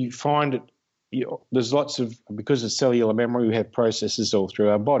you find it. There's lots of, because of cellular memory, we have processes all through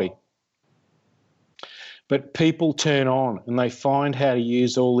our body. But people turn on and they find how to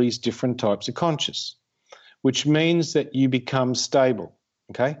use all these different types of conscious, which means that you become stable.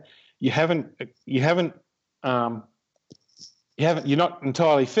 Okay, you haven't you're not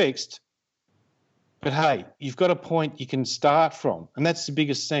entirely fixed, but hey, you've got a point you can start from, and that's the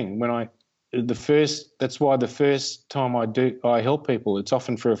biggest thing. That's why the first time I help people, it's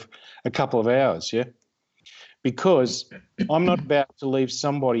often for a couple of hours, yeah, because I'm not about to leave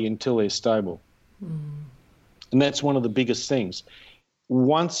somebody until they're stable, and that's one of the biggest things.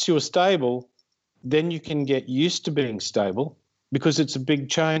 Once you're stable, then you can get used to being stable because it's a big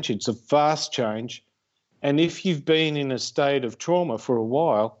change. It's a vast change. And if you've been in a state of trauma for a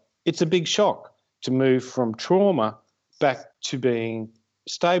while, it's a big shock to move from trauma back to being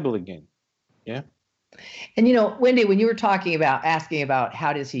stable again. Yeah. And, Wendy, when you were asking about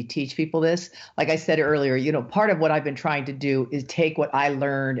how does he teach people this, like I said earlier, part of what I've been trying to do is take what I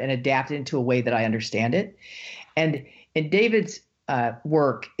learned and adapt it into a way that I understand it. And in David's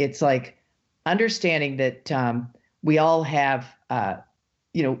work, it's like understanding that we all have,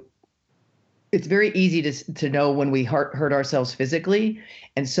 it's very easy to know when we hurt ourselves physically.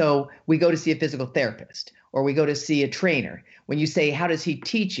 And so we go to see a physical therapist or we go to see a trainer. When you say, how does he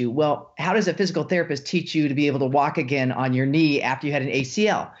teach you? Well, how does a physical therapist teach you to be able to walk again on your knee after you had an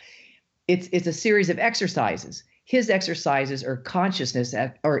ACL? It's a series of exercises. His exercises are consciousness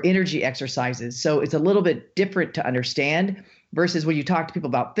or energy exercises. So it's a little bit different to understand versus when you talk to people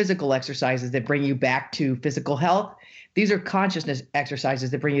about physical exercises that bring you back to physical health. These are consciousness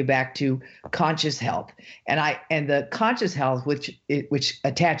exercises that bring you back to conscious health. And the conscious health, which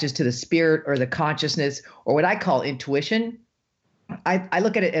attaches to the spirit or the consciousness or what I call intuition, I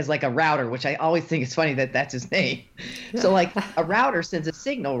look at it as like a router, which I always think is funny that that's his name. Yeah. So like a router sends a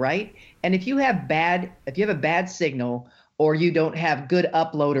signal, right? And if you have a bad signal or you don't have good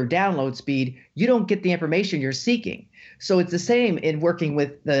upload or download speed, you don't get the information you're seeking. So it's the same in working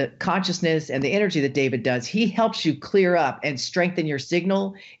with the consciousness and the energy that David does. He helps you clear up and strengthen your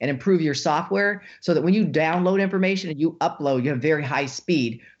signal and improve your software so that when you download information and you upload, you have very high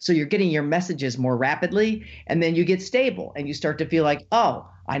speed. So you're getting your messages more rapidly, and then you get stable and you start to feel like, oh,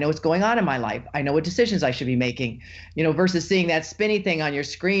 I know what's going on in my life. I know what decisions I should be making, versus seeing that spinny thing on your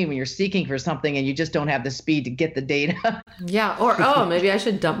screen when you're seeking for something and you just don't have the speed to get the data. Yeah. Or, maybe I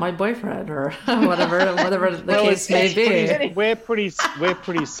should dump my boyfriend or whatever the case may be. We're pretty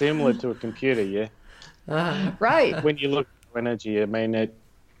similar to a computer. Yeah. Right. When you look at energy, I mean,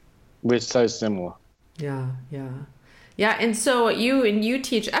 we're so similar. Yeah. Yeah. Yeah. And so you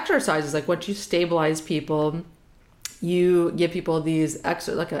teach exercises, like what you stabilize people. You give people these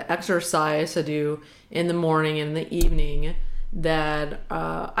like an exercise to do in the morning and in the evening that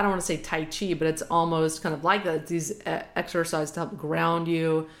I don't want to say Tai Chi, but it's almost kind of like that. These exercises to help ground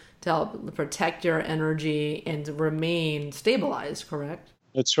you, to help protect your energy and to remain stabilized, correct?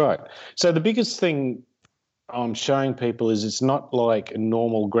 That's right. So the biggest thing I'm showing people is it's not like a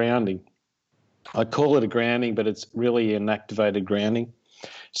normal grounding. I call it a grounding, but it's really an activated grounding.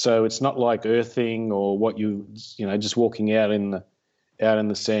 So it's not like earthing or what just walking out in the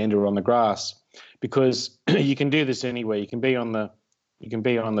sand or on the grass, because you can do this anywhere. You can be on the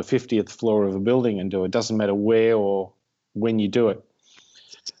 50th floor of a building and do it. It doesn't matter where or when you do it.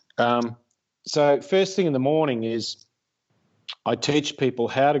 So first thing in the morning is I teach people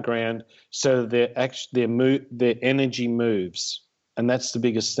how to ground so that their energy moves, and that's the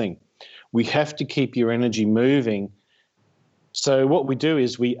biggest thing. We have to keep your energy moving. So what we do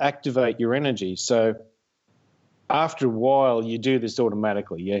is we activate your energy. So after a while, you do this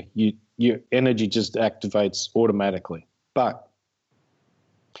automatically. Yeah, your energy just activates automatically. But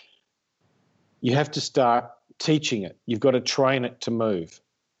you have to start teaching it. You've got to train it to move.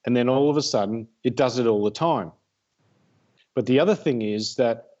 And then all of a sudden, it does it all the time. But the other thing is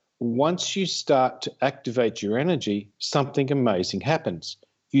that once you start to activate your energy, something amazing happens.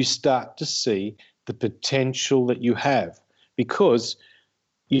 You start to see the potential that you have, because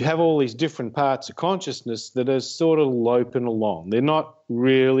you have all these different parts of consciousness that are sort of loping along. They're not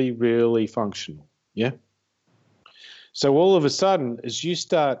really, really functional, yeah? So all of a sudden, as you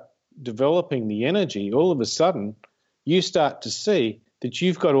start developing the energy, all of a sudden, you start to see that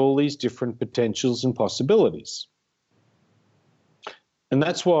you've got all these different potentials and possibilities. And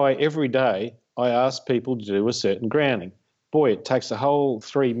that's why every day I ask people to do a certain grounding. Boy, it takes a whole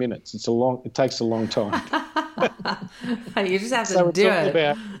 3 minutes. It takes a long time. You just have to do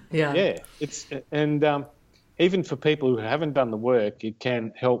it. Even for people who haven't done the work, it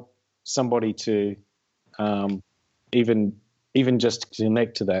can help somebody to even just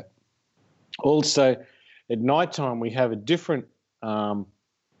connect to that. Also, at nighttime we have a different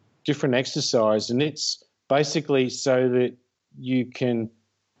exercise, and it's basically so that you can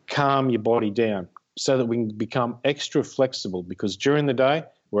calm your body down, so that we can become extra flexible, because during the day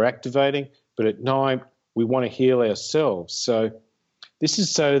we're activating, but at night we want to heal ourselves. So this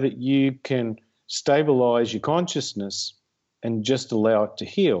is so that you can stabilize your consciousness and just allow it to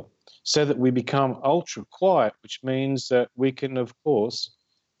heal, so that we become ultra quiet, which means that we can, of course,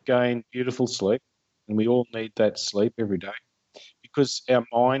 gain beautiful sleep. And we all need that sleep every day, because our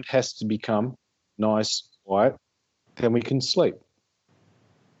mind has to become nice, quiet, then we can sleep.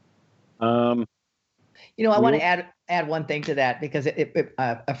 I want to add one thing to that, because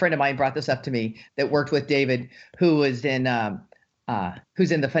a friend of mine brought this up to me that worked with David, who was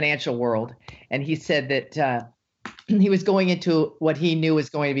who's in the financial world, and he said that he was going into what he knew was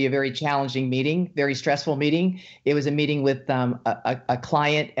going to be a very challenging meeting, very stressful meeting. It was a meeting with a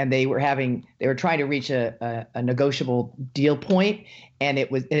client, and they were trying to reach a negotiable deal point, and it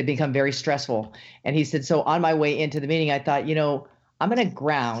had become very stressful. And he said, so on my way into the meeting, I thought, I'm going to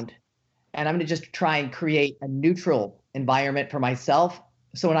ground, and I'm going to just try and create a neutral environment for myself.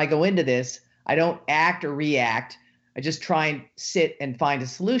 So when I go into this, I don't act or react. I just try and sit and find a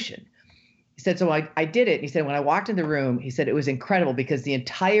solution. He said, so I did it. He said, when I walked in the room, he said, it was incredible, because the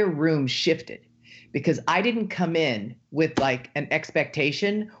entire room shifted, because I didn't come in with like an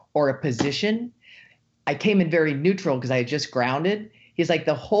expectation or a position. I came in very neutral because I had just grounded. He's like,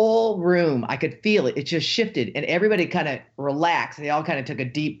 the whole room, I could feel it. It just shifted, and everybody kind of relaxed. They all kind of took a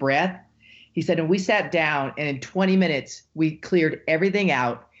deep breath. He said, and we sat down, and in 20 minutes, we cleared everything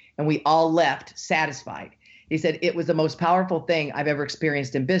out, and we all left satisfied. He said, it was the most powerful thing I've ever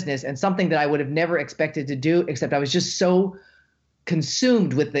experienced in business, and something that I would have never expected to do, except I was just so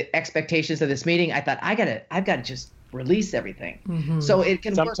consumed with the expectations of this meeting. I thought, I've got to just release everything. Mm-hmm. So it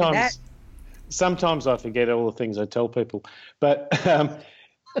can work with that. Sometimes I forget all the things I tell people, but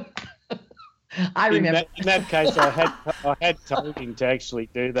I remember. In that case, I had told him to actually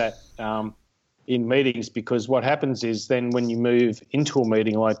do that in meetings, because what happens is then when you move into a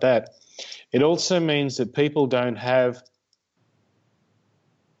meeting like that, it also means that people don't have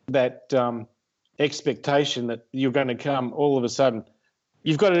that expectation that you're going to come all of a sudden.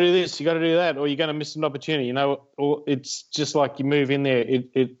 You've got to do this, you've got to do that, or you're going to miss an opportunity. Or it's just like you move in there.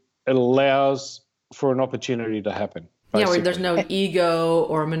 It allows for an opportunity to happen. Basically. Yeah, where there's no ego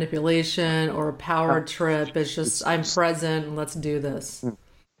or manipulation or power trip. It's just, I'm present and let's do this. Yeah.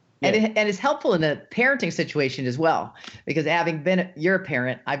 And it's helpful in a parenting situation as well, because you're a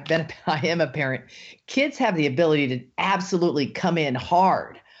parent, I am a parent. Kids have the ability to absolutely come in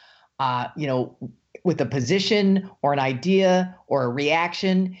hard, with a position or an idea or a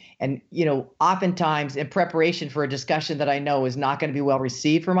reaction. And, oftentimes in preparation for a discussion that I know is not going to be well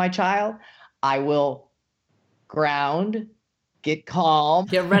received for my child, I will ground, get calm.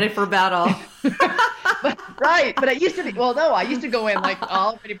 Get ready for battle. Right. But I used to go in like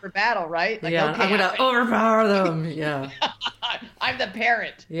all ready for battle, right? Like, yeah, okay, I'm going to overpower them. Yeah. I'm the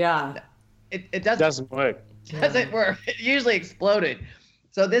parent. Yeah. It doesn't work. Doesn't work. It usually exploded.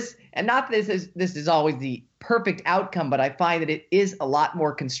 So this is always the perfect outcome, but I find that it is a lot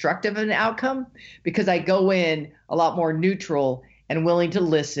more constructive of an outcome, because I go in a lot more neutral and willing to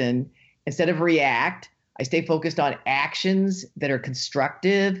listen instead of react. I stay focused on actions that are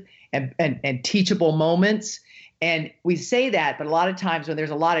constructive and teachable moments. And we say that, but a lot of times when there's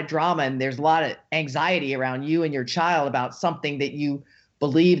a lot of drama and there's a lot of anxiety around you and your child about something that you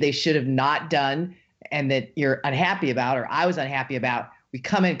believe they should have not done and that you're unhappy about, or I was unhappy about, we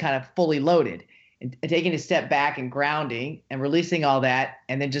come in kind of fully loaded, and taking a step back and grounding and releasing all that,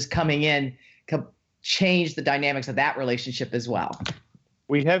 and then just coming in, change the dynamics of that relationship as well.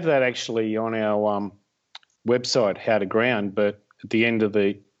 We have that actually on our website, How to Ground, but at the end of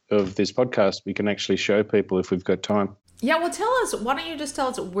this podcast, we can actually show people if we've got time. Yeah, well, why don't you just tell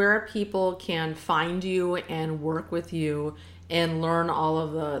us where people can find you and work with you and learn all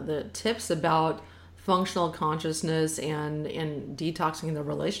of the tips about functional consciousness and detoxing the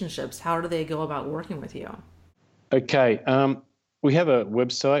relationships. How do they go about working with you? Okay. We have a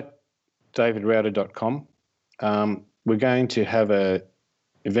website, davidrowder.com. We're going to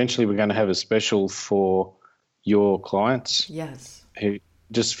eventually we're going to have a special for your clients. Yes.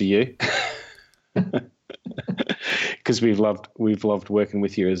 Just for you. Because we've loved working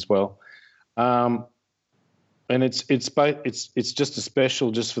with you as well. And it's just a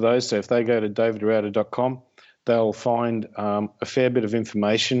special just for those. So if they go to davidrowder.com, they'll find a fair bit of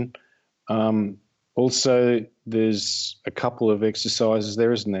information. Also, there's a couple of exercises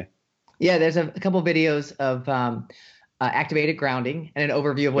there, isn't there? Yeah, there's a couple of videos of activated grounding and an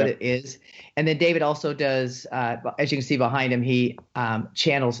overview of what it is. And then David also does, as you can see behind him, he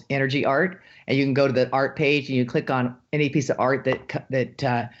channels energy art. And you can go to the art page and you click on any piece of art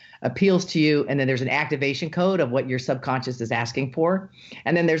that appeals to you. And then there's an activation code of what your subconscious is asking for.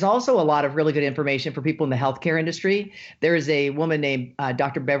 And then there's also a lot of really good information for people in the healthcare industry. There is a woman named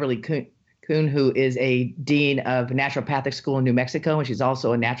Dr. Beverly Kuhn, who is a dean of naturopathic school in New Mexico, and she's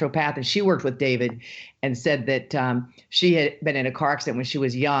also a naturopath. And she worked with David and said that she had been in a car accident when she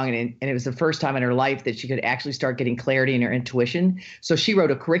was young, and it was the first time in her life that she could actually start getting clarity in her intuition. So she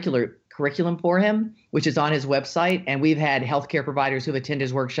wrote a curriculum for him, which is on his website. And we've had healthcare providers who've attended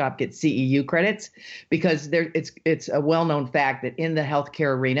his workshop get CEU credits, because it's a well-known fact that in the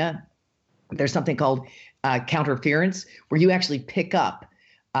healthcare arena, there's something called counterference, where you actually pick up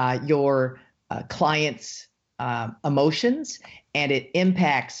your client's emotions, and it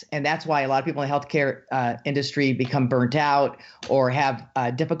impacts. And that's why a lot of people in the healthcare industry become burnt out or have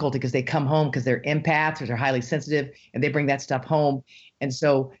difficulty, because they come home because they're empaths or they're highly sensitive, and they bring that stuff home. And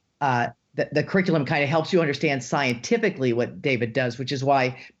so the curriculum kind of helps you understand scientifically what David does, which is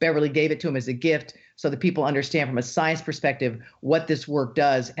why Beverly gave it to him as a gift, so that people understand from a science perspective what this work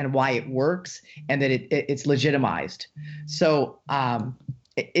does and why it works, and that it's legitimized. So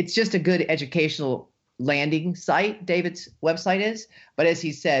it's just a good educational landing site, David's website is. But as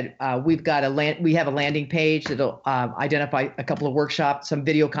he said, we have a landing page that'll identify a couple of workshops, some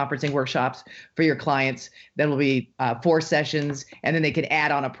video conferencing workshops for your clients. Then will be 4 sessions, and then they can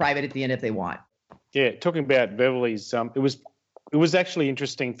add on a private at the end if they want. Yeah, talking about Beverly's, it was actually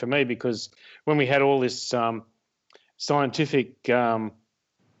interesting for me, because when we had all this scientific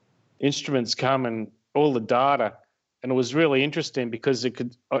instruments come and all the data, and it was really interesting because it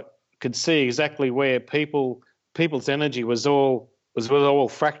could see exactly where people's energy was all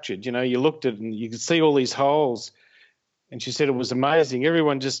fractured. You know, you looked at it and you could see all these holes. And she said it was amazing.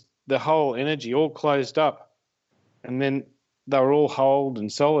 Everyone the whole energy all closed up, and then they were all whole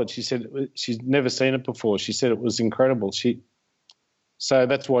and solid. She said she's never seen it before. She said it was incredible. So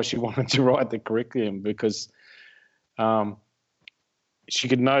that's why she wanted to write the curriculum, because she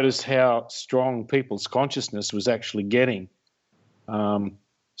could notice how strong people's consciousness was actually getting.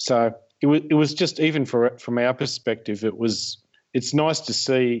 So it was just, even from our perspective, it's nice to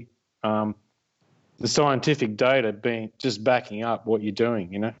see the scientific data just backing up what you're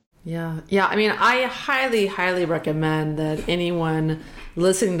doing, you know? Yeah. I mean, I highly, highly recommend that anyone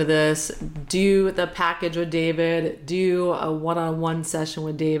listening to this do the package with David, do a one-on-one session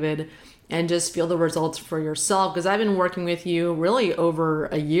with David, and just feel the results for yourself. Because I've been working with you really over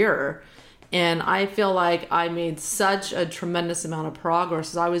a year, and I feel like I made such a tremendous amount of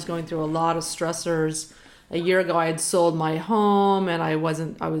progress. I was going through a lot of stressors. A year ago, I had sold my home, and I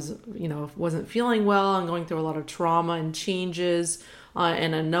wasn't feeling well, and going through a lot of trauma and changes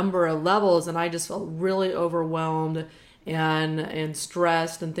in a number of levels. And I just felt really overwhelmed and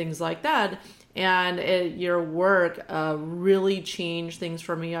stressed and things like that. And your work really changed things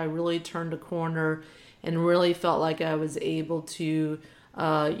for me. I really turned a corner and really felt like I was able to,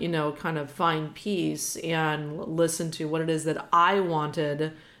 kind of find peace and listen to what it is that I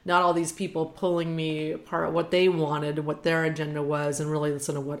wanted, not all these people pulling me apart, what they wanted, what their agenda was, and really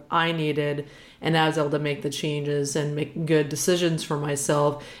listen to what I needed. And I was able to make the changes and make good decisions for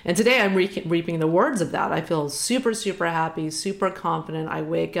myself. And today I'm reaping the rewards of that. I feel super, super happy, super confident. I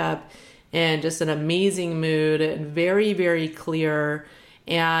wake up in just an amazing mood and very, very clear.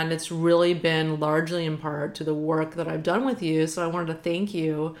 And it's really been largely in part to the work that I've done with you. So I wanted to thank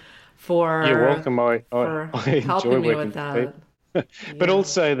you for You're welcome. I helping me with that. But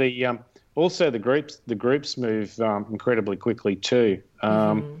also the groups move incredibly quickly too.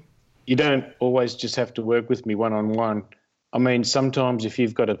 You don't always just have to work with me one-on-one. I mean, sometimes if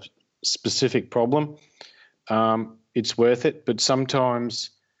you've got a specific problem, it's worth it. But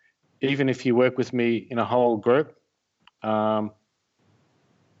sometimes, even if you work with me in a whole group, because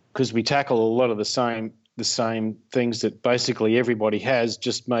we tackle a lot of the same things that basically everybody has,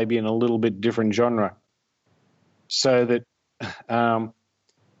 just maybe in a little bit different genre. So that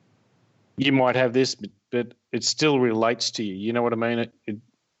you might have this, but it still relates to you. You know what I mean?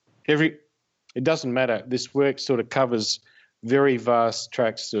 It doesn't matter. This work sort of covers very vast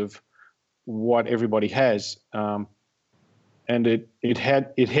tracts of what everybody has, and it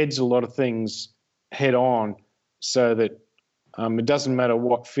heads a lot of things head on, so that it doesn't matter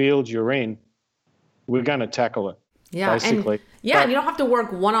what field you're in, we're going to tackle it. Yeah, basically. And you don't have to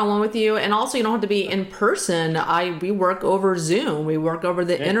work one-on-one with you, and also you don't have to be in person. We work over Zoom. We work over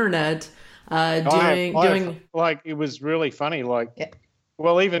the internet. Doing like, it was really funny. Like,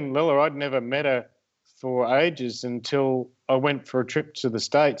 well, even Lilla, I'd never met her for ages until I went for a trip to the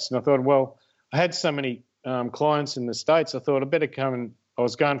States. And I thought, well, I had so many clients in the States. I thought I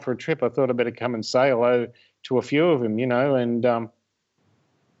was going for a trip. I thought I'd better come and say hello to a few of them, and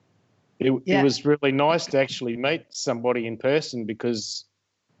it was really nice to actually meet somebody in person because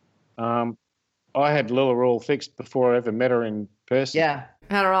I had Lila all fixed before I ever met her in person. Yeah.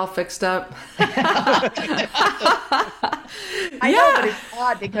 Had her all fixed up. I know, but it's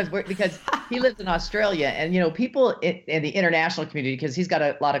odd because he lives in Australia, and people in the international community, because he's got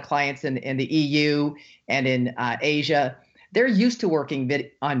a lot of clients in the EU and in Asia, they're used to working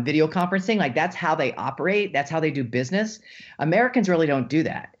on video conferencing. Like that's how they operate. That's how they do business. Americans really don't do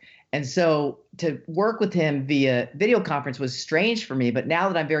that. And so to work with him via video conference was strange for me. But now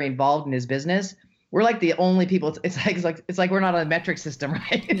that I'm very involved in his business, we're like the only people. It's like we're not on a metric system,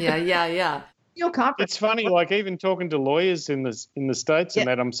 right? Yeah. Video conference. It's funny, like even talking to lawyers in the States and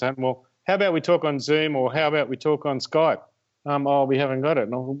that, I'm saying, well, how about we talk on Zoom, or how about we talk on Skype? We haven't got it.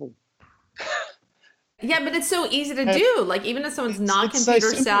 Yeah, but it's so easy to do. Like even if someone's not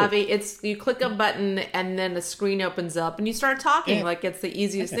computer savvy, you click a button and then the screen opens up and you start talking. Yeah. Like it's the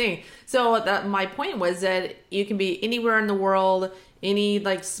easiest thing. So my point was that you can be anywhere in the world, any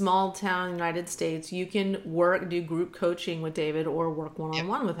like small town United States. You can do group coaching with David or work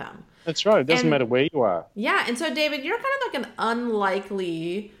one-on-one with him. That's right. It doesn't matter where you are. Yeah, and so David, you're kind of like an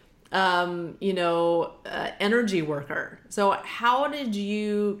unlikely energy worker. So how did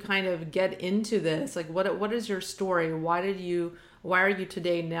you kind of get into this? Like what is your story? Why are you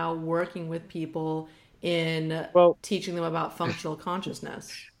today now working with people in teaching them about functional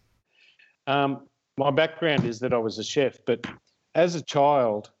consciousness? My background is that I was a chef, but as a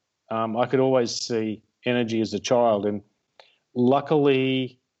child, I could always see energy as a child. And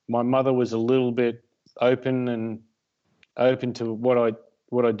luckily my mother was a little bit open to what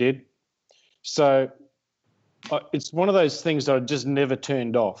I did. So it's one of those things that I just never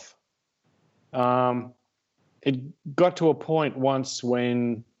turned off. It got to a point once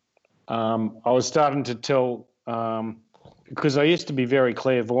when I was starting to tell, because I used to be very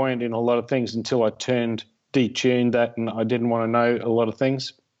clairvoyant in a lot of things until I detuned that, and I didn't want to know a lot of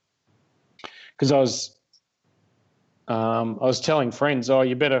things. Because I was telling friends,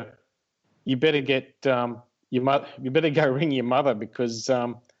 you better get your mother, you better go ring your mother because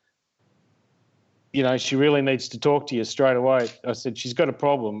she really needs to talk to you straight away. I said, she's got a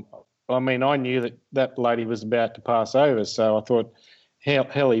problem. I mean, I knew that lady was about to pass over, so I thought,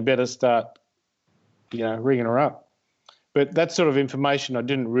 hell, you better start, ringing her up. But that sort of information I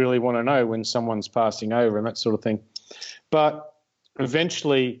didn't really want to know when someone's passing over and that sort of thing. But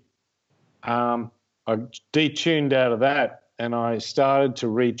eventually I detuned out of that and I started to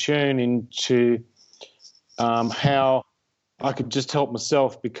retune into how I could just help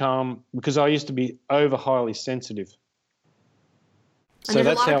myself because I used to be highly sensitive. And so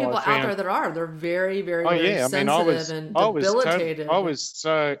there's a lot of people out there that are. They're very, very, very sensitive and debilitated. I was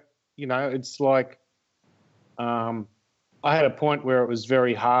so, it's like I had a point where it was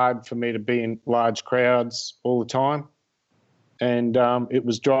very hard for me to be in large crowds all the time. And it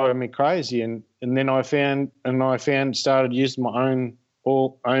was driving me crazy. And then I started using my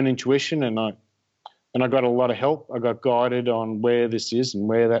own intuition, and I got a lot of help. I got guided on where this is and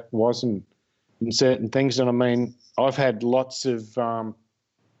where that was and certain things. And I mean, I've had lots of, I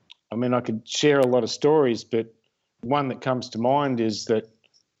could share a lot of stories, but one that comes to mind is that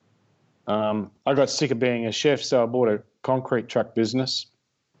I got sick of being a chef, so I bought a concrete truck business.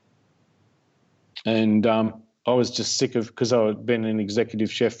 And I was just sick of, because I had been an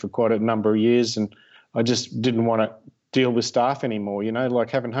executive chef for quite a number of years, and I just didn't want to deal with staff anymore,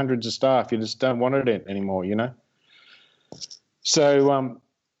 like having hundreds of staff. You just don't want it anymore, So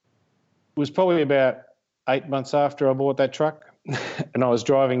it was probably about 8 months after I bought that truck, and I was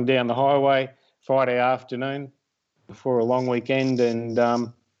driving down the highway Friday afternoon before a long weekend, and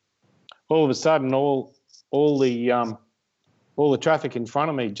all of a sudden all the traffic in front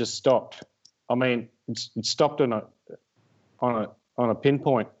of me just stopped. I mean, it stopped on a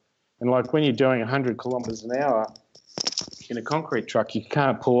pinpoint, and like when you're doing 100 kilometres an hour in a concrete truck, you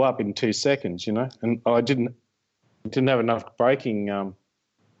can't pull up in 2 seconds, And I didn't have enough braking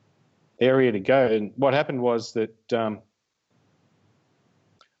area to go. And what happened was that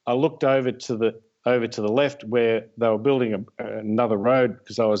I looked over to the left where they were building another road,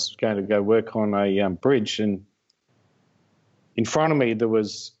 because I was going to go work on a bridge, and in front of me there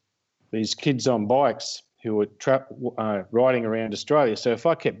was these kids on bikes who were riding around Australia. So if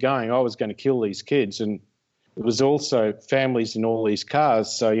I kept going, I was going to kill these kids, and there was also families in all these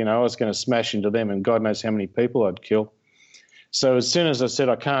cars. So, I was going to smash into them, and God knows how many people I'd kill. So as soon as I said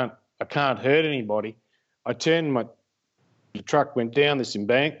I can't hurt anybody, the truck went down this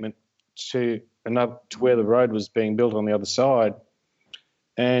embankment to where the road was being built on the other side.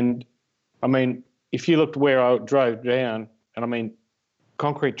 And I mean, if you looked where I drove down, and I mean,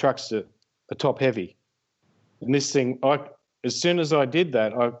 concrete trucks are top heavy. And this thing, as soon as I did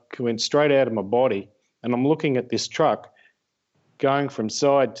that, I went straight out of my body, and I'm looking at this truck going from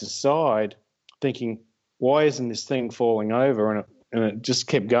side to side thinking, why isn't this thing falling over? And it just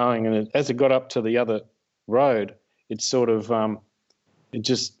kept going. And as it got up to the other road, it sort of, I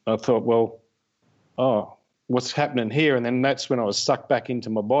thought, well, what's happening here? And then that's when I was sucked back into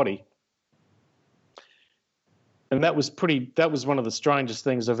my body. And that was one of the strangest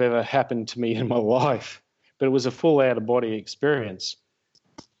things I've ever happened to me in my life. But it was a full out-of-body experience.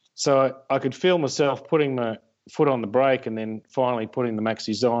 So I could feel myself putting my foot on the brake and then finally putting the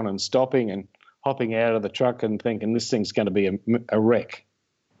maxis on and stopping and hopping out of the truck and thinking this thing's going to be a wreck.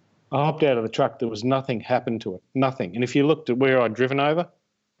 I hopped out of the truck. There was nothing happened to it, nothing. And if you looked at where I'd driven over,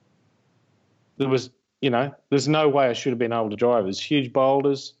 there's no way I should have been able to drive. There's huge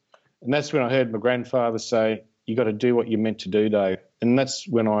boulders. And that's when I heard my grandfather say, you got to do what you're meant to do, Dave. And that's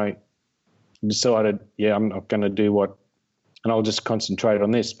when I decided, I'm not going to do what, and I'll just concentrate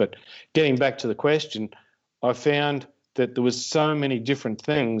on this. But getting back to the question, I found that there was so many different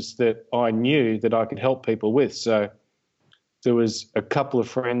things that I knew that I could help people with. So there was a couple of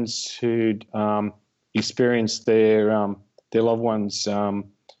friends who'd experienced their loved ones'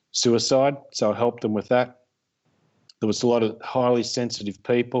 suicide, so I helped them with that. There was a lot of highly sensitive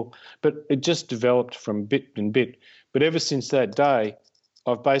people, but it just developed from bit and bit. But ever since that day,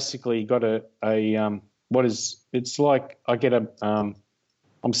 I've basically got I'm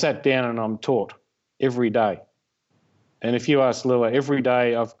sat down and I'm taught every day. And if you ask Lua, every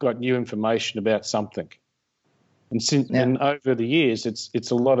day I've got new information about something. And over the years,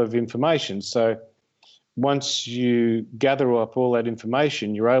 it's a lot of information. So once you gather up all that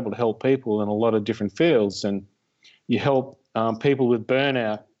information, you're able to help people in a lot of different fields. And you help people with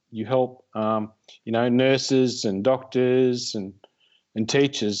burnout. You help, nurses and doctors and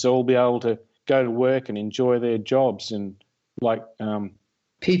teachers all be able to go to work and enjoy their jobs, and like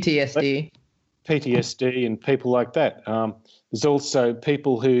PTSD and people like that. There's also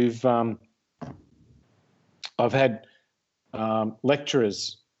people who've I've had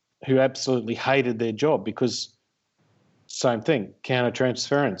lecturers who absolutely hated their job because same thing,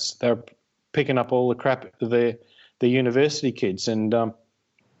 countertransference. They're picking up all the crap of the university kids, and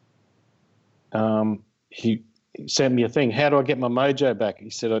he sent me a thing. How do I get my mojo back? He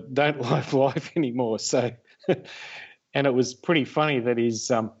said, I don't like life anymore. So, and it was pretty funny that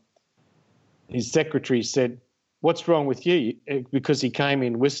his secretary said, what's wrong with you? Because he came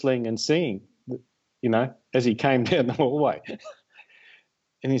in whistling and singing, as he came down the hallway.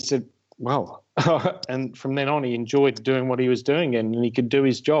 And he said, well, and from then on he enjoyed doing what he was doing, and he could do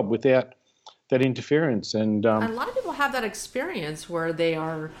his job without that interference. And a lot of people have that experience where they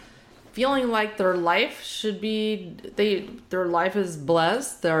are feeling like their life should be, their life is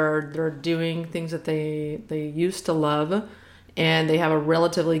blessed. They're doing things that they used to love, and they have a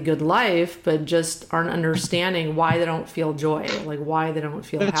relatively good life, but just aren't understanding why they don't feel joy, like why they don't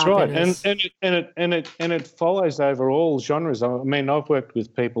feel happiness. Right, and it follows over all genres. I mean, I've worked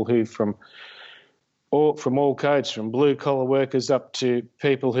with people who from all codes, from blue collar workers up to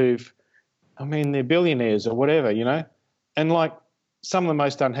people they're billionaires or whatever, and like some of the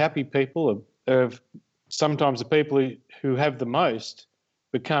most unhappy people are sometimes the people who have the most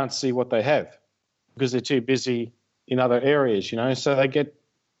but can't see what they have because they're too busy in other areas, so they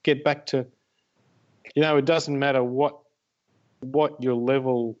get back to, it doesn't matter what your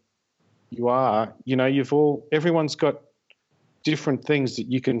level you are, everyone's got different things that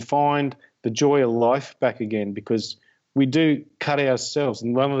you can find the joy of life back again, because we do cut ourselves.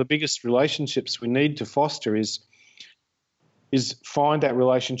 And one of the biggest relationships we need to foster is find that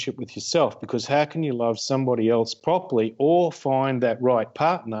relationship with yourself, because how can you love somebody else properly or find that right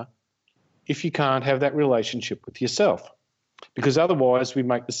partner if you can't have that relationship with yourself? Because otherwise we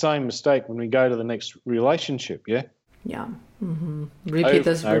make the same mistake when we go to the next relationship, yeah? Yeah. Mm-hmm.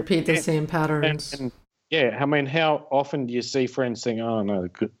 Repeat the same patterns. And how often do you see friends saying, oh, no,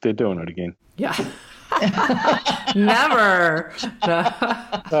 they're doing it again? Yeah. Never.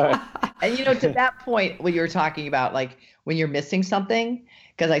 And, to that point, when you were talking about, like, when you're missing something,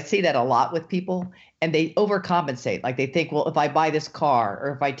 because I see that a lot with people, and they overcompensate. Like, they think, well, if I buy this car,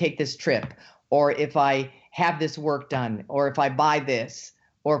 or if I take this trip, or if I have this work done, or if I buy this,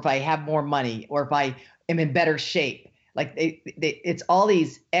 or if I have more money, or if I am in better shape, like it's all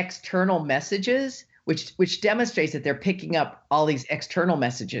these external messages, which demonstrates that they're picking up all these external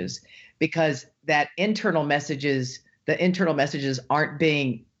messages, because that the internal messages aren't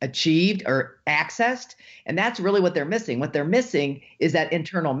being achieved or accessed. And that's really what they're missing. What they're missing is that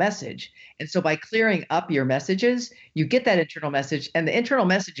internal message. And so by clearing up your messages, you get that internal message. And the internal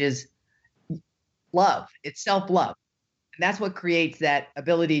message is love. It's self-love. And that's what creates that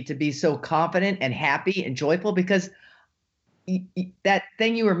ability to be so confident and happy and joyful, because that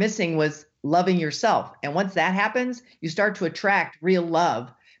thing you were missing was loving yourself. And once that happens, you start to attract real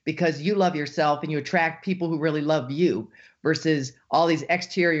love, because you love yourself and you attract people who really love you versus all these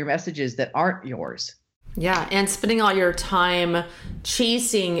exterior messages that aren't yours. Yeah, and spending all your time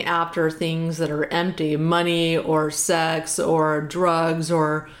chasing after things that are empty, money or sex or drugs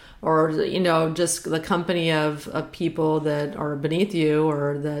or just the company of people that are beneath you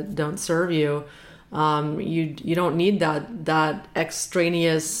or that don't serve you. You don't need that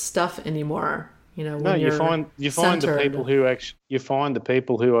extraneous stuff anymore. No, you find the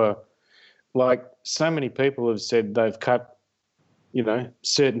people who are like, so many people have said they've cut,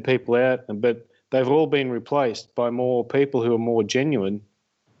 certain people out, but they've all been replaced by more people who are more genuine.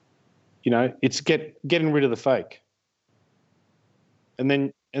 It's getting rid of the fake. And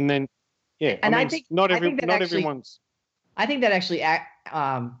then yeah. And I think everyone's. I think that actually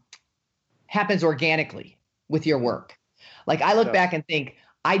happens organically with your work. Like, I look back and think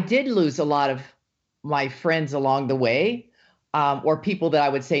I did lose a lot of my friends along the way, or people that I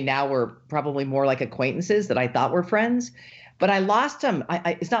would say now were probably more like acquaintances that I thought were friends, but I lost them.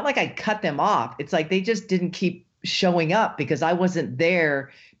 It's not like I cut them off. It's like they just didn't keep showing up because I wasn't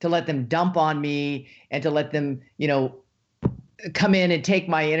there to let them dump on me and to let them, come in and take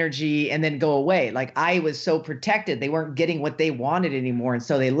my energy and then go away. Like, I was so protected. They weren't getting what they wanted anymore. And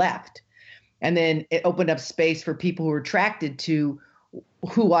so they left. And then it opened up space for people who were attracted to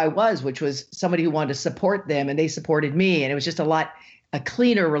who I was, which was somebody who wanted to support them, and they supported me. And it was just a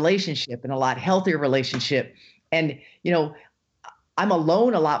cleaner relationship and a lot healthier relationship. And, I'm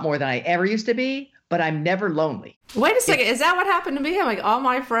alone a lot more than I ever used to be, but I'm never lonely. Wait a second. Is that what happened to me? I'm like, all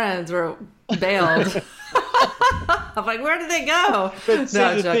my friends were bailed. I'm like, where did they go? But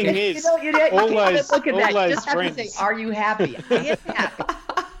the thing is, you can't look at that. You just have to say, are you happy? I am happy.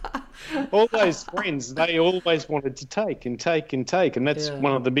 All those friends, they always wanted to take and take and take. And that's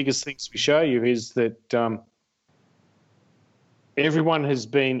one of the biggest things we show you, is that everyone has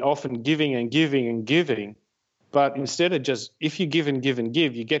been often giving and giving and giving. But instead of just, if you give and give and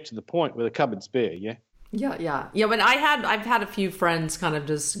give, you get to the point where the cupboard's bare, yeah? Yeah. But I've had a few friends kind of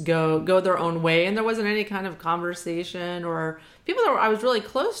just go their own way, and there wasn't any kind of conversation or people that I was really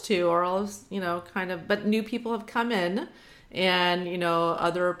close to, or else, but new people have come in, and,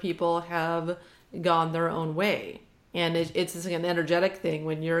 other people have gone their own way. And it's like an energetic thing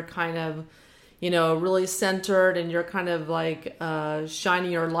when you're kind of, really centered and you're kind of like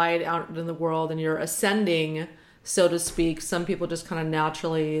shining your light out in the world and you're ascending, so to speak. Some people just kind of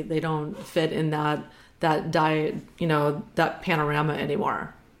naturally, they don't fit in that panorama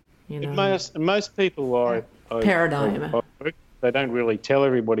anymore. Most people are paradigm. They don't really tell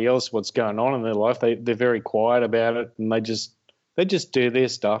everybody else what's going on in their life. They're very quiet about it, and they just do their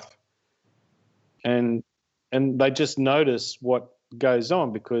stuff, and they just notice what goes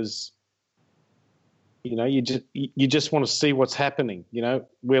on, because you just want to see what's happening.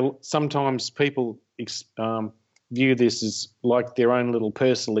 Well, sometimes people view this as like their own little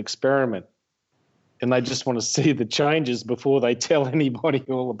personal experiment, and they just want to see the changes before they tell anybody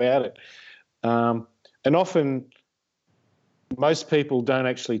all about it. And often, most people don't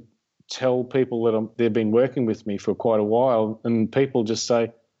actually tell people that they've been working with me for quite a while, and people just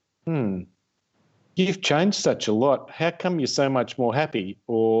say, you've changed such a lot. How come you're so much more happy?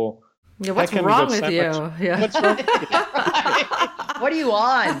 Or what's wrong with you? What's wrong with you? What are you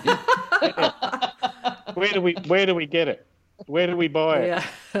on? Where do we get it? Where do we buy it?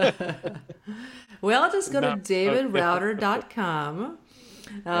 Yeah. Well, just go to davidrauter.com.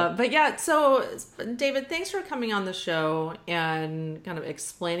 But yeah, so David, thanks for coming on the show and kind of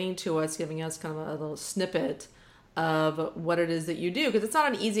explaining to us, giving us kind of a little snippet of what it is that you do, because it's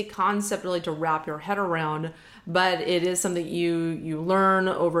not an easy concept really to wrap your head around, but it is something you learn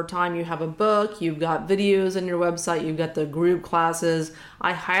over time. You have a book, you've got videos on your website, you've got the group classes.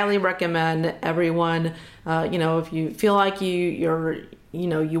 I highly recommend everyone, if you feel like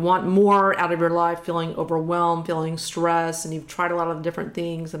you want more out of your life, feeling overwhelmed, feeling stressed, and you've tried a lot of different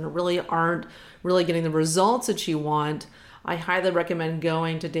things and really aren't really getting the results that you want, I highly recommend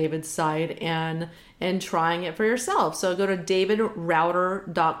going to David's site and trying it for yourself. So go to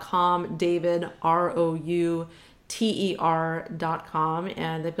davidrauter.com, David, ROUTER.com,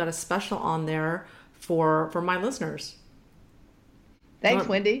 and they've got a special on there for my listeners. Thanks,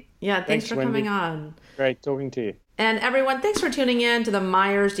 Wendy. Yeah, thanks for coming on. Great talking to you. And everyone, thanks for tuning in to the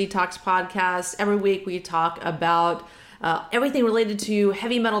Myers Detox Podcast. Every week we talk about everything related to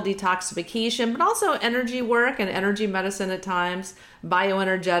heavy metal detoxification, but also energy work and energy medicine at times,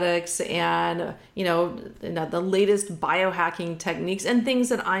 bioenergetics, and the latest biohacking techniques and things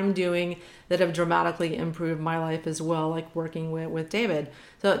that I'm doing that have dramatically improved my life as well, like working with David.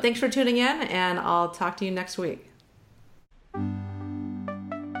 So thanks for tuning in, and I'll talk to you next week.